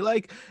 because I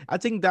think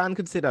Dan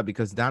could say that,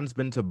 because Dan's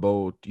been to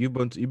both. You've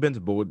been to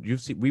both.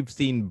 We've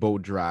seen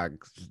both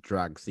drag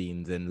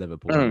scenes in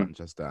Liverpool and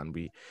Manchester, and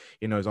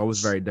it's always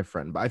very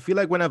different. But I feel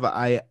like whenever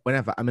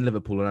I'm in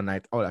Liverpool on a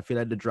night out, I feel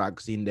like the drag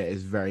scene there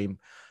is very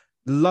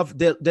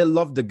they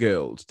love the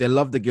girls. They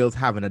love the girls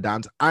having a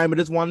dance. I remember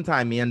this one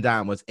time me and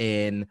Dan was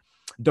in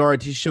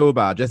Dorothy's show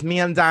bar, just me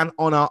and Dan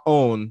on our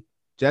own,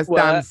 just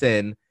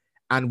dancing,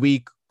 and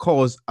we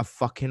caused a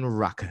fucking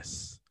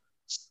ruckus.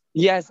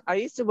 Yes, I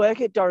used to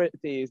work at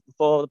Dorothy's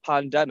before the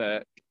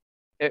pandemic.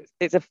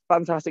 It's a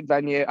fantastic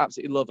venue,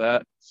 absolutely love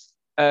it.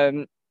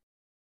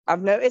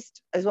 I've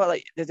noticed as well,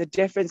 like, there's a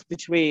difference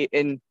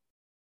between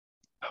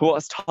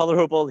what's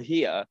tolerable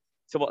here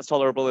to what's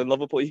tolerable in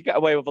Liverpool. You get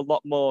away with a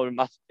lot more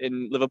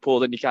in Liverpool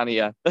than you can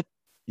here.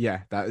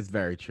 Yeah, that is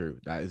very true.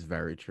 That is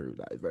very true.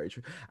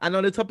 And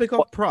on the topic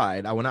of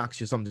pride, I want to ask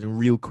you something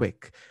real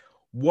quick.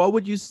 What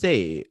would you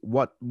say?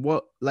 What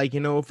for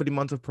the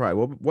month of pride?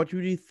 What would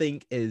you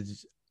think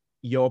is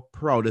your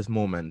proudest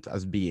moment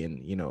as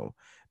being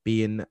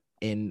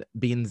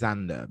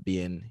Xander,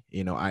 being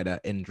either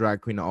in drag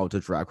queen or out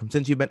of drag?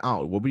 Since you've been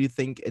out, what would you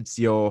think it's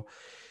your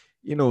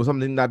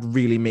something that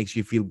really makes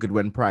you feel good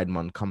when Pride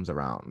Month comes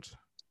around?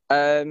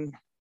 Something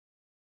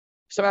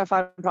I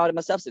find proud of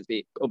myself since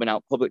coming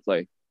out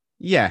publicly.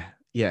 Yeah.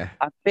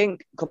 I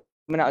think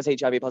coming out as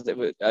HIV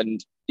positive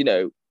and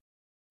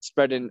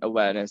spreading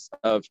awareness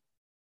of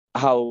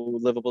how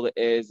livable it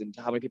is and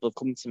how many people have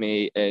come to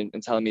me and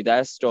telling me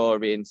their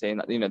story and saying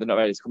that they're not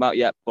ready to come out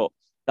yet, but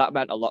that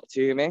meant a lot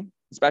to me.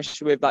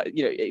 especially with that,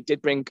 it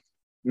did bring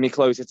me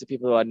closer to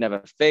people who I'd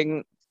never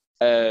think.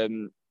 That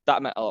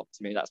meant a lot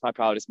to me. That's my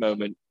proudest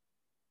moment.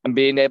 And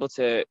being able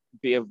to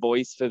be a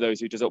voice for those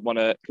who doesn't want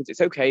to, because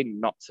it's okay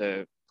not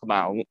to come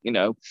out,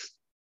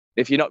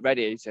 If you're not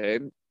ready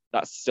to,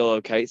 that's still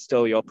okay. It's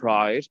still your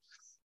pride.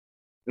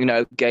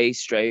 Gay,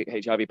 straight,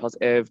 HIV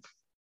positive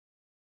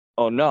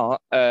or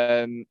not.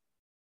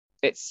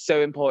 It's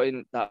so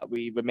important that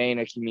we remain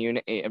a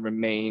community and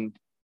remain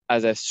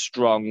as a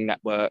strong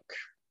network.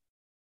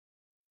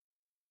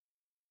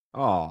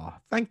 Oh,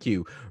 thank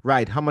you.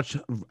 Right. How much,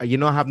 I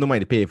have no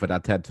money to pay for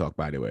that TED Talk,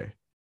 by the way.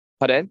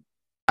 Pardon?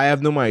 I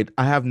have no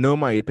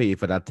money to pay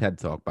for that TED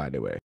Talk, by the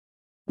way.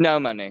 No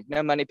money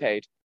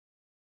paid.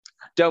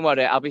 Don't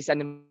worry, I'll be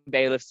sending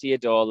bailiffs to your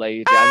door,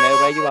 lady. I know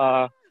where you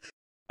are.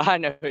 I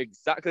know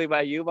exactly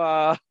where you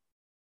are.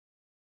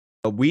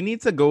 We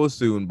need to go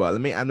soon, but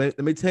let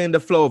me turn the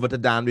floor over to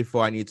Dan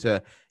before I need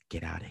to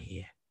get out of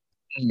here.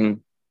 Mm-hmm.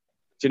 Do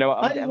you know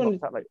what? I'm getting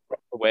looked at like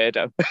a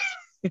weirdo.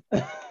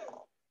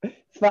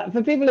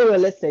 For people who are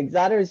listening,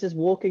 Xander is just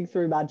walking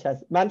through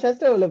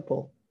Manchester or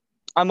Liverpool?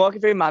 I'm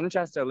walking through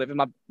Manchester, living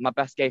my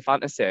best gay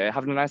fantasy,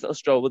 having a nice little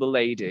stroll with the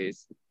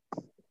ladies.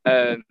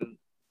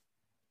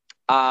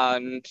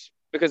 And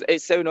because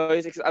it's so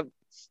noisy, because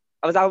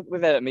I was out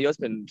with my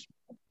husband,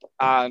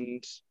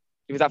 and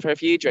he was out for a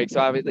few drinks, so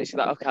I was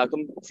literally like, okay, I'll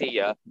come see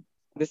you.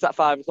 This is at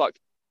 5 o'clock.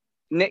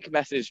 Nick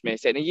messaged me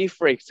saying, are you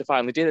free to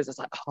finally do this? I was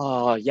like,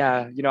 oh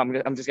yeah,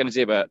 I'm just gonna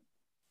do it.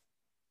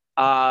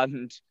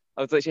 And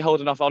I was literally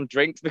holding off on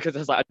drinks because I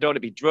was like, I don't want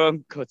to be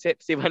drunk or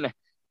tipsy when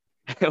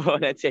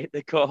I take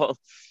the call,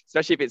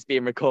 especially if it's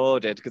being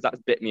recorded, because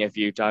that's bit me a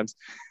few times.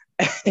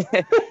 So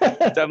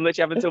I'm literally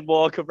having to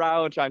walk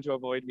around trying to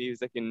avoid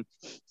music and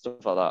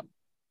stuff like that.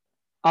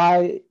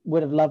 I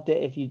would have loved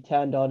it if you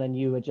turned on and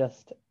you were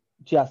just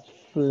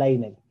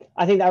flaming.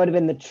 I think that would have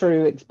been the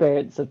true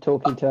experience of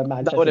talking to a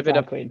Manchester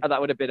drag queen.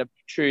 That would have been a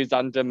true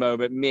Xander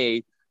moment.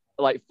 Me,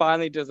 like,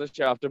 finally does a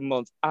show after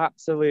months,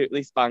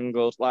 absolutely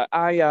spangled, like,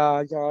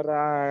 you're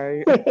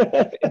right.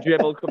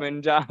 Dribble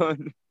coming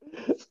down.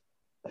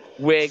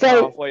 Wig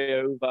halfway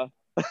over.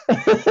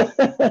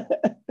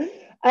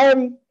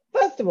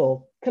 First of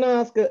all, can I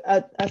ask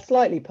a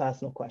slightly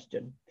personal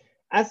question?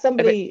 As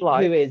somebody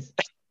who is,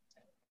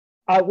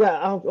 I'm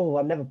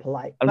never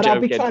polite, but I'll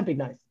be trying to be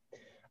nice.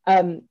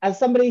 As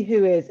somebody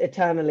who is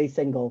eternally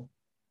single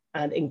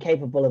and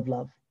incapable of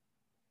love,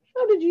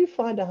 how did you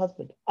find a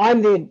husband?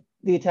 I'm the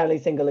eternally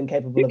single and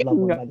capable of love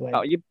one, by the way.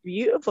 Oh, you're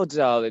beautiful,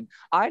 darling.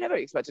 I never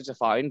expected to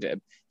find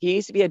him. He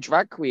used to be a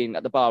drag queen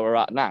at the bar we're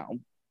at now,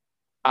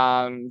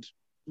 and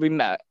we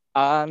met,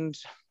 and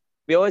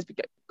we always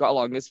got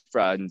along as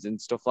friends and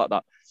stuff like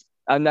that.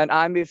 And then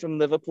I moved from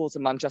Liverpool to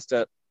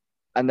Manchester,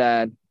 and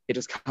then it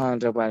just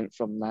kind of went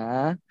from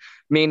there,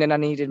 meaning I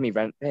needed me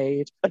rent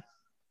paid.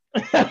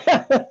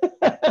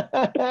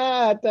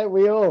 Don't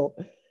we all?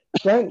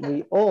 Don't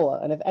we all?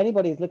 And if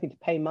anybody is looking to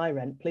pay my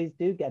rent, please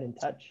do get in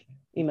touch.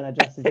 Email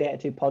address is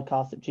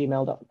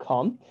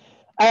the82podcast@gmail.com.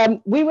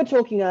 We were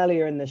talking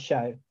earlier in the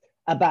show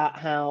about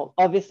how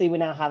obviously we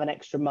now have an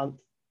extra month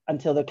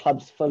until the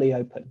club's fully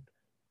open,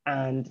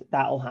 and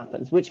that all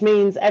happens, which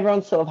means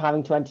everyone's sort of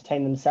having to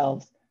entertain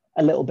themselves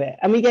a little bit.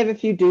 And we gave a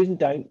few do's and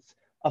don'ts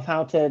of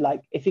how to,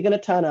 like, if you're going to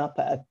turn up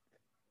at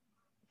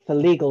for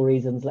legal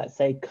reasons, let's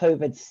say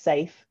COVID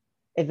safe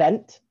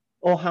event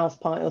or house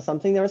party or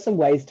something, there are some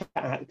ways to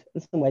act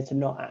and some ways to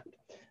not act.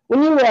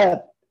 When you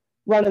were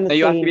running the scene...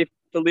 You asking me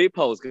for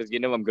loopholes, because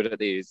I'm good at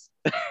these.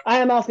 I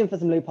am asking for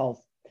some loopholes.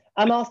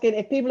 I'm asking,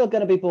 if people are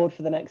going to be bored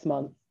for the next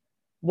month,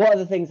 what are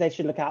the things they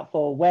should look out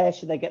for? Where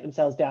should they get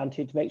themselves down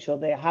to make sure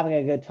they're having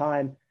a good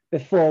time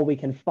before we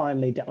can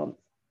finally dance?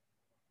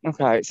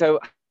 Okay, so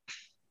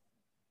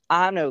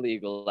I'm no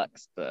legal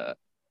expert.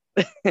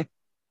 But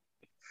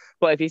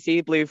if you see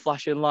blue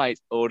flashing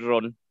lights, order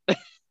on.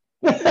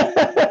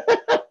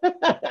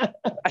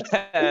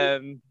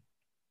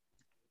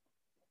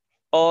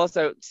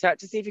 Also, check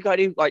to see if you got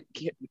any like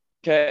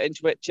curtain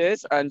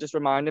twitches, and just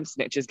remind them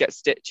snitches get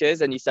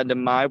stitches, and you send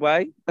them my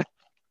way.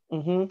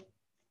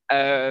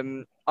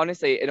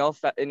 Honestly, in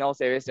all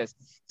seriousness,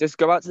 just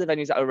go out to the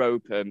venues that are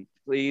open.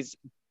 Please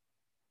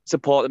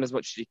support them as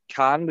much as you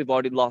can. We've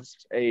already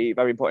lost a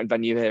very important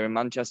venue here in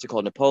Manchester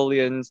called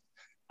Napoleon's,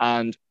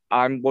 and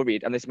I'm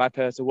worried, and this is my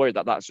personal worry,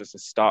 that that's just the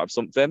start of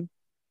something.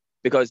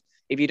 Because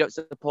if you don't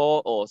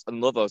support us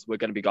and love us, we're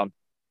going to be gone.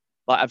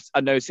 Like,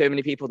 I know so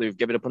many people who've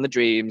given up on the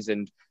dreams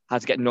and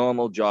had to get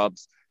normal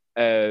jobs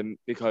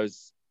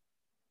because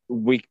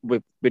we've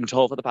been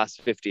told for the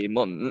past 15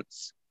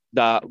 months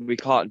that we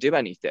can't do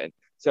anything.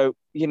 So,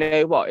 you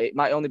know what? It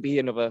might only be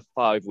another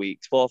 5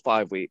 weeks, 4 or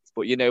 5 weeks,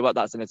 but you know what?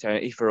 That's an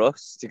eternity for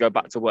us to go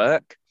back to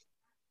work.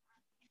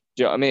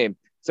 Do you know what I mean?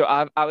 So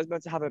I was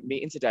meant to have a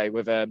meeting today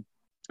with a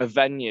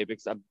venue,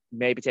 because I'm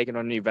maybe taking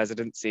on a new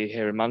residency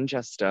here in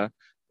Manchester.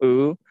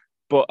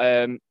 But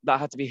that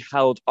had to be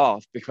held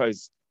off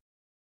because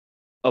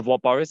of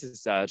what Boris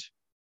has said.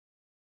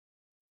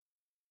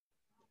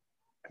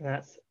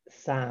 That's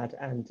sad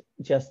and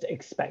just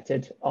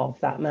expected of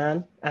that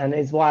man, and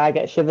is why I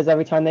get shivers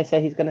every time they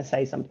say he's going to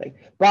say something.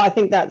 But I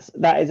think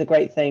that is a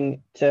great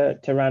thing to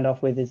round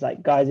off with, is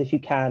like, guys, if you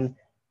can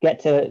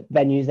get to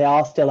venues, they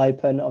are still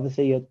open.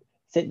 Obviously, you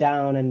sit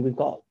down, and we've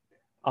got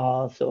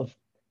our sort of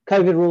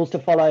COVID rules to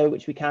follow,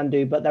 which we can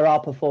do, but there are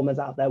performers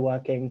out there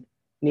working,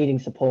 needing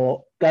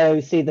support.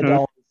 Go see the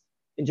dolls,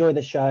 enjoy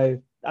the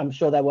show. I'm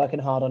sure they're working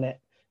hard on it,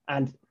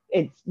 and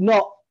it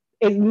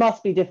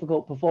must be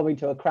difficult performing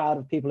to a crowd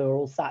of people who are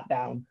all sat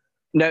down.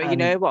 No, you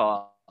know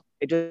what?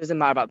 It doesn't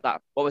matter about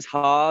that. What was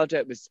hard,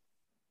 it was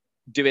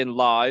doing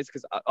lives,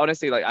 because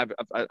honestly, like I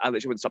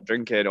literally wouldn't stop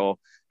drinking or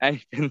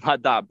anything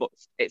like that. But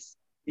it's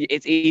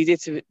easier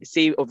to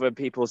see other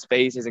people's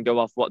faces and go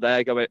off what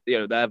they're going,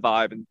 their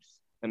vibe and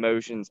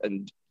emotions,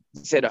 and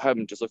sit at home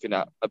and just looking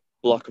at a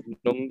block of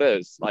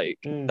numbers. Like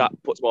that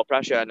puts more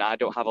pressure, and I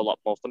don't have a lot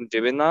more fun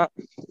doing that.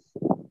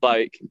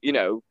 Like,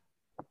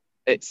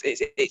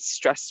 it's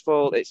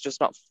stressful. It's just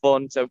not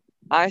fun. So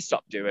I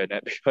stopped doing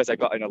it because I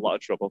got in a lot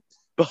of trouble.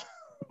 But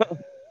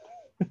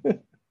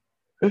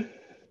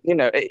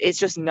it's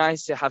just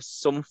nice to have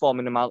some form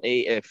of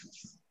normality, if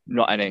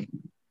not any.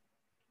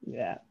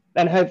 Yeah,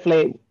 and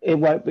hopefully it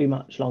won't be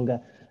much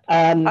longer.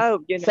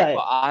 What?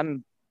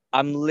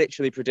 I'm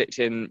literally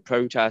predicting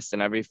protests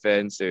and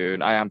everything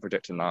soon. I am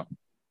predicting that.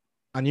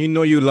 And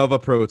you love a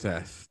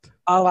protest.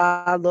 Oh,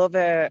 I love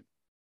it.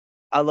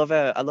 I love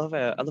it. I love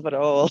it. I love it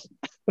all.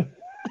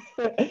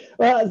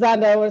 Well,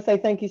 Xander, I want to say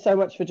thank you so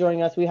much for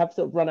joining us. We have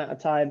sort of run out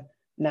of time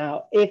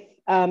now. If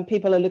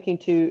people are looking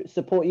to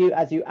support you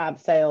as you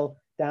abseil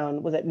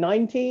down, was it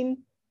 19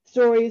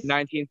 stories?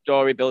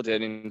 19-story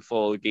building in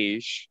full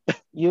guiche.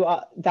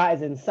 That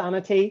is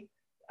insanity,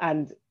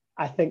 and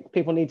I think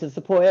people need to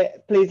support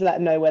it. Please let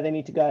them know where they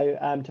need to go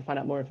to find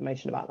out more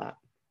information about that.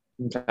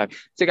 Okay.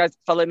 So guys,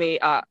 follow me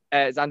at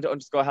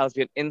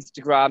Xander_Helsby on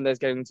Instagram. There's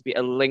going to be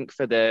a link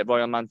for the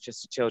Royal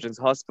Manchester Children's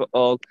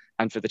Hospital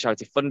and for the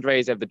charity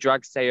fundraiser, the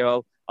drag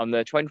sale on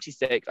the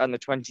 26th and the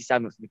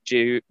 27th of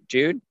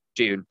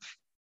June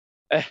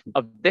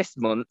of this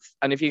month.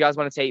 And if you guys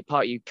want to take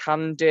part, you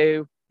can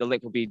do. The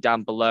link will be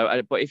down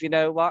below. But if you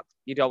know what,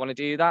 you don't want to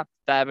do that,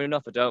 fair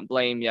enough. I don't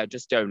blame you.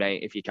 Just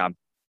donate if you can.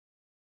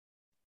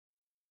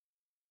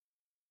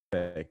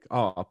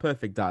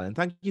 Perfect, darling.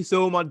 Thank you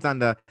so much,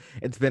 Xander.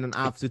 It's been an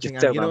absolute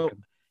thing.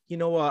 You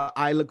know what?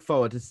 I look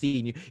forward to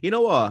seeing you. You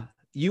know what?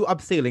 You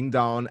abseiling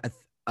down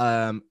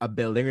a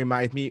building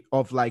reminds me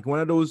of like one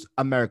of those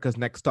America's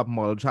Next Top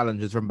Model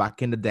challenges from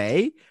back in the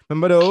day.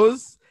 Remember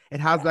those? It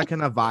has that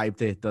kind of vibe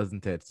to it,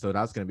 doesn't it? So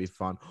that's gonna be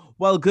fun.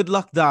 Well, good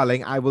luck,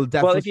 darling. I will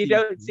definitely. Well, if you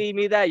don't see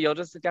me there, you'll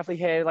just definitely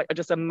hear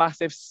just a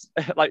massive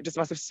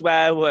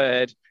swear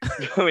word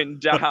going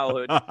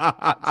down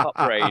at top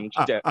range.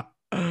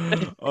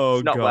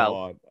 Oh God.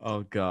 Well.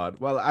 Oh God.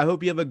 Well, I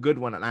hope you have a good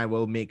one, and I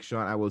will make sure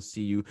I will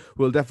see you.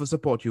 We'll definitely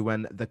support you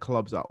when the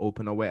clubs are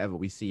open or wherever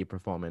we see you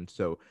performing.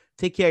 So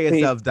take care of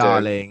yourself,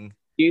 darling.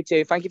 You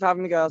too. Thank you for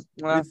having me, girls.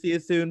 We'll see you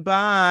soon.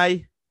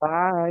 Bye.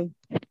 Bye.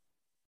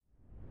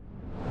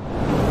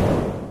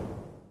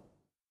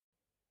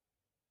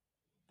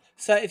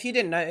 So if you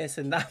didn't notice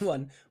in that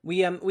one, we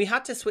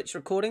had to switch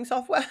recording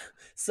software.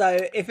 So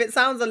if it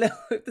sounds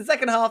if the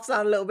second half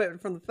sound a little bit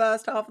from the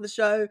first half of the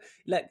show,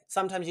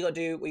 sometimes you got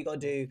to do what you got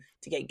to do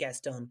to get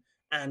guests on.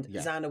 And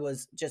Xander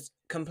was just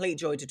complete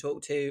joy to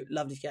talk to,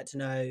 lovely to get to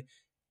know,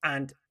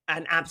 and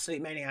an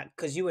absolute maniac,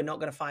 because you were not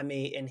going to find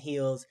me in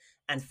heels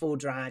and full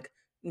drag,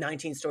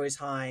 19 stories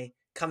high,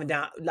 coming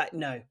down.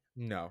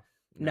 No.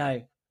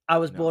 I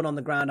was born on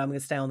the ground. I'm going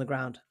to stay on the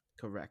ground.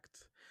 Correct.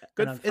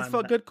 Good. It's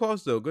for a good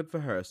cause though. Good for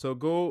her. So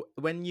go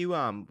when you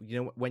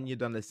when you're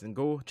done listening,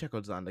 go check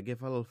out Xander, give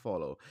her a little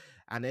follow.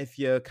 And if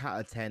you can't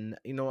attend,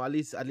 at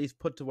least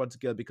put towards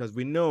skill, because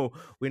we know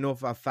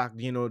for a fact,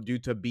 due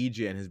to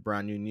BJ and his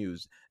brand new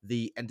news,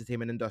 the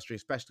entertainment industry,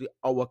 especially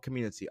our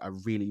community, are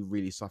really,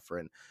 really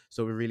suffering.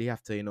 So we really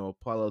have to,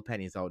 put a little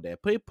pennies out there.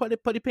 Put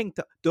it pink.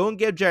 Don't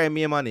give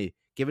Jeremy money.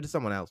 Give it to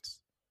someone else.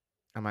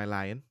 Am I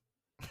lying?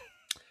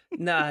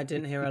 No, I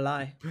didn't hear a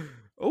lie.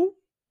 Oh.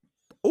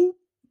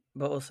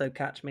 But also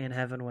catch me in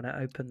heaven when it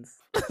opens.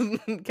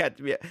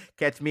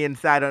 catch me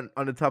inside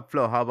on the top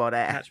floor. How about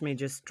that? Catch me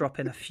just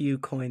dropping a few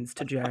coins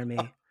to Jeremy,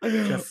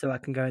 just so I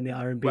can go in the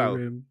R&B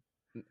room.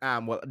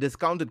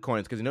 Discounted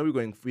coins, because we're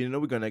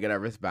going to get a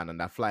wristband and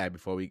that flyer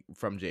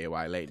from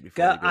JY late.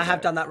 Girl, I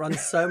have done that run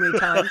so many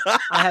times.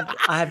 I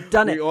have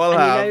done it. We all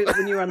have.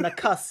 When you're on the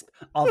cusp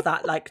of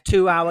that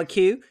 2-hour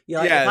queue,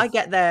 you're like, yes.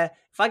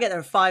 If I get there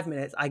in 5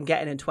 minutes, I can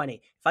get in 20.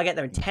 If I get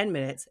there in 10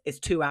 minutes, it's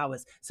 2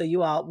 hours. So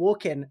you are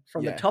walking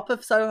from the top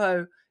of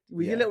Soho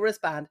with your little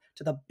wristband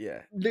to the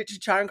literally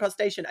Charing Cross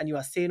station, and you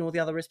are seeing all the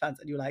other wristbands,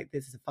 and you're like,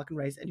 this is a fucking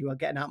race, and you are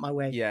getting out my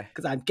way. Yeah.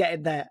 Because I'm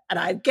getting there, and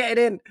I'm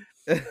getting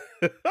in.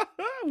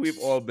 We've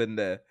all been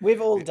there.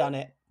 We've all done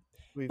it.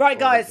 Right,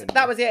 guys,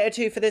 that was the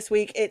 802 for this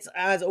week. It's,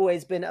 as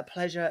always, been a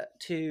pleasure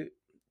to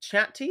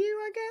chat to you,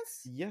 I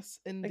guess. Yes,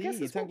 I indeed. guess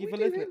that's Thank what you we for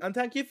do. listening, and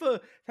thank you for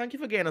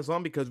getting us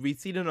on, because we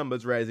see the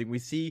numbers rising. We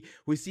see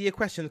your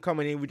questions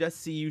coming in. We just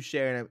see you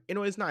sharing them. You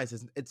know, it's nice.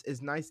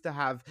 It's nice to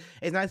have.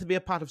 It's nice to be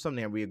a part of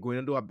something, and we are going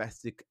to do our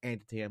best to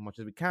entertain as much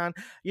as we can.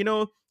 You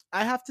know,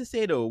 I have to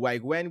say though,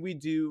 like when we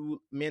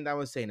do, me and I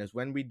was saying this,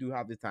 when we do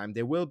have the time,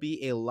 there will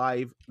be a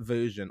live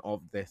version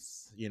of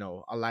this. You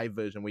know, a live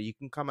version where you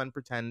can come and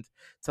pretend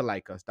to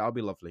like us. That would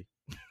be lovely.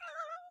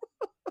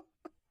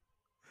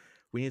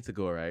 We need to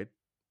go, right?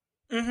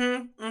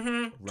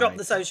 Drop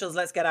the socials.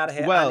 Let's get out of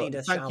here. Well, I need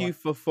a thank shower. you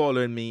for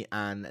following me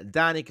and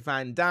Dan. You can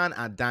find Dan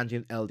at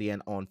DanJamesLDN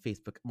on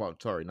Facebook. Well,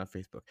 sorry, not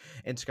Facebook.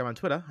 Instagram and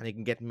Twitter. And you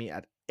can get me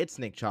at It's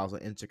Nick Charles on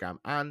Instagram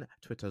and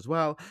Twitter as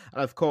well.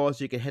 And of course,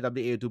 you can hit up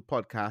the A2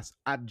 podcast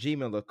at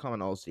gmail.com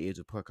and also the A2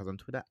 podcast on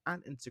Twitter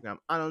and Instagram.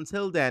 And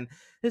until then,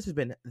 this has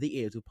been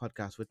the A2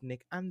 podcast with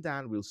Nick and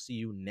Dan. We'll see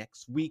you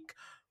next week,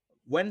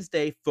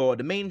 Wednesday, for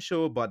the main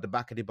show, but the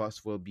back of the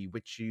bus will be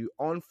with you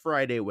on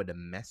Friday, where the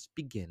mess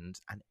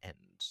begins and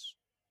ends.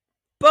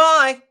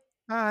 Bye.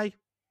 Bye.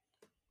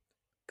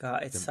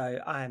 God, it's so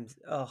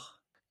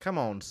Come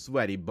on,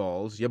 sweaty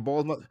balls. Your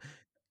balls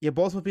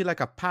must be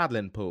like a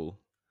paddling pool.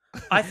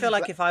 I feel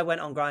like if I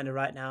went on Grindr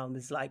right now and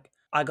was like,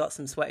 I got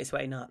some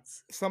sweaty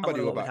nuts.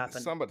 Somebody what would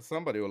happen.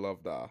 Somebody will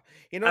love that.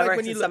 You know, I like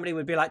reckon when somebody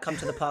would be like, "Come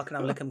to the park and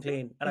I'll lick them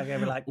clean," and I'm gonna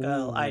be like,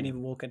 "Girl, I ain't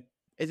even walking."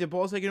 Is your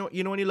balls like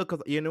when you look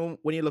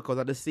out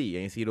at the sea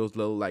and you see those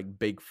little like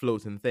big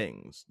floating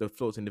things, the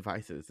floating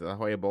devices? That's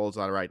how your balls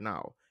are right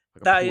now.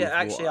 Like that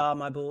actually are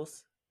my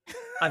balls.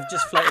 I've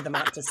just floated them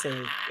out to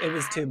sea. It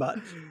was too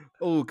much.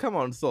 Oh, come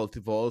on, salty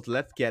balls.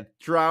 Let's get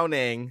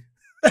drowning.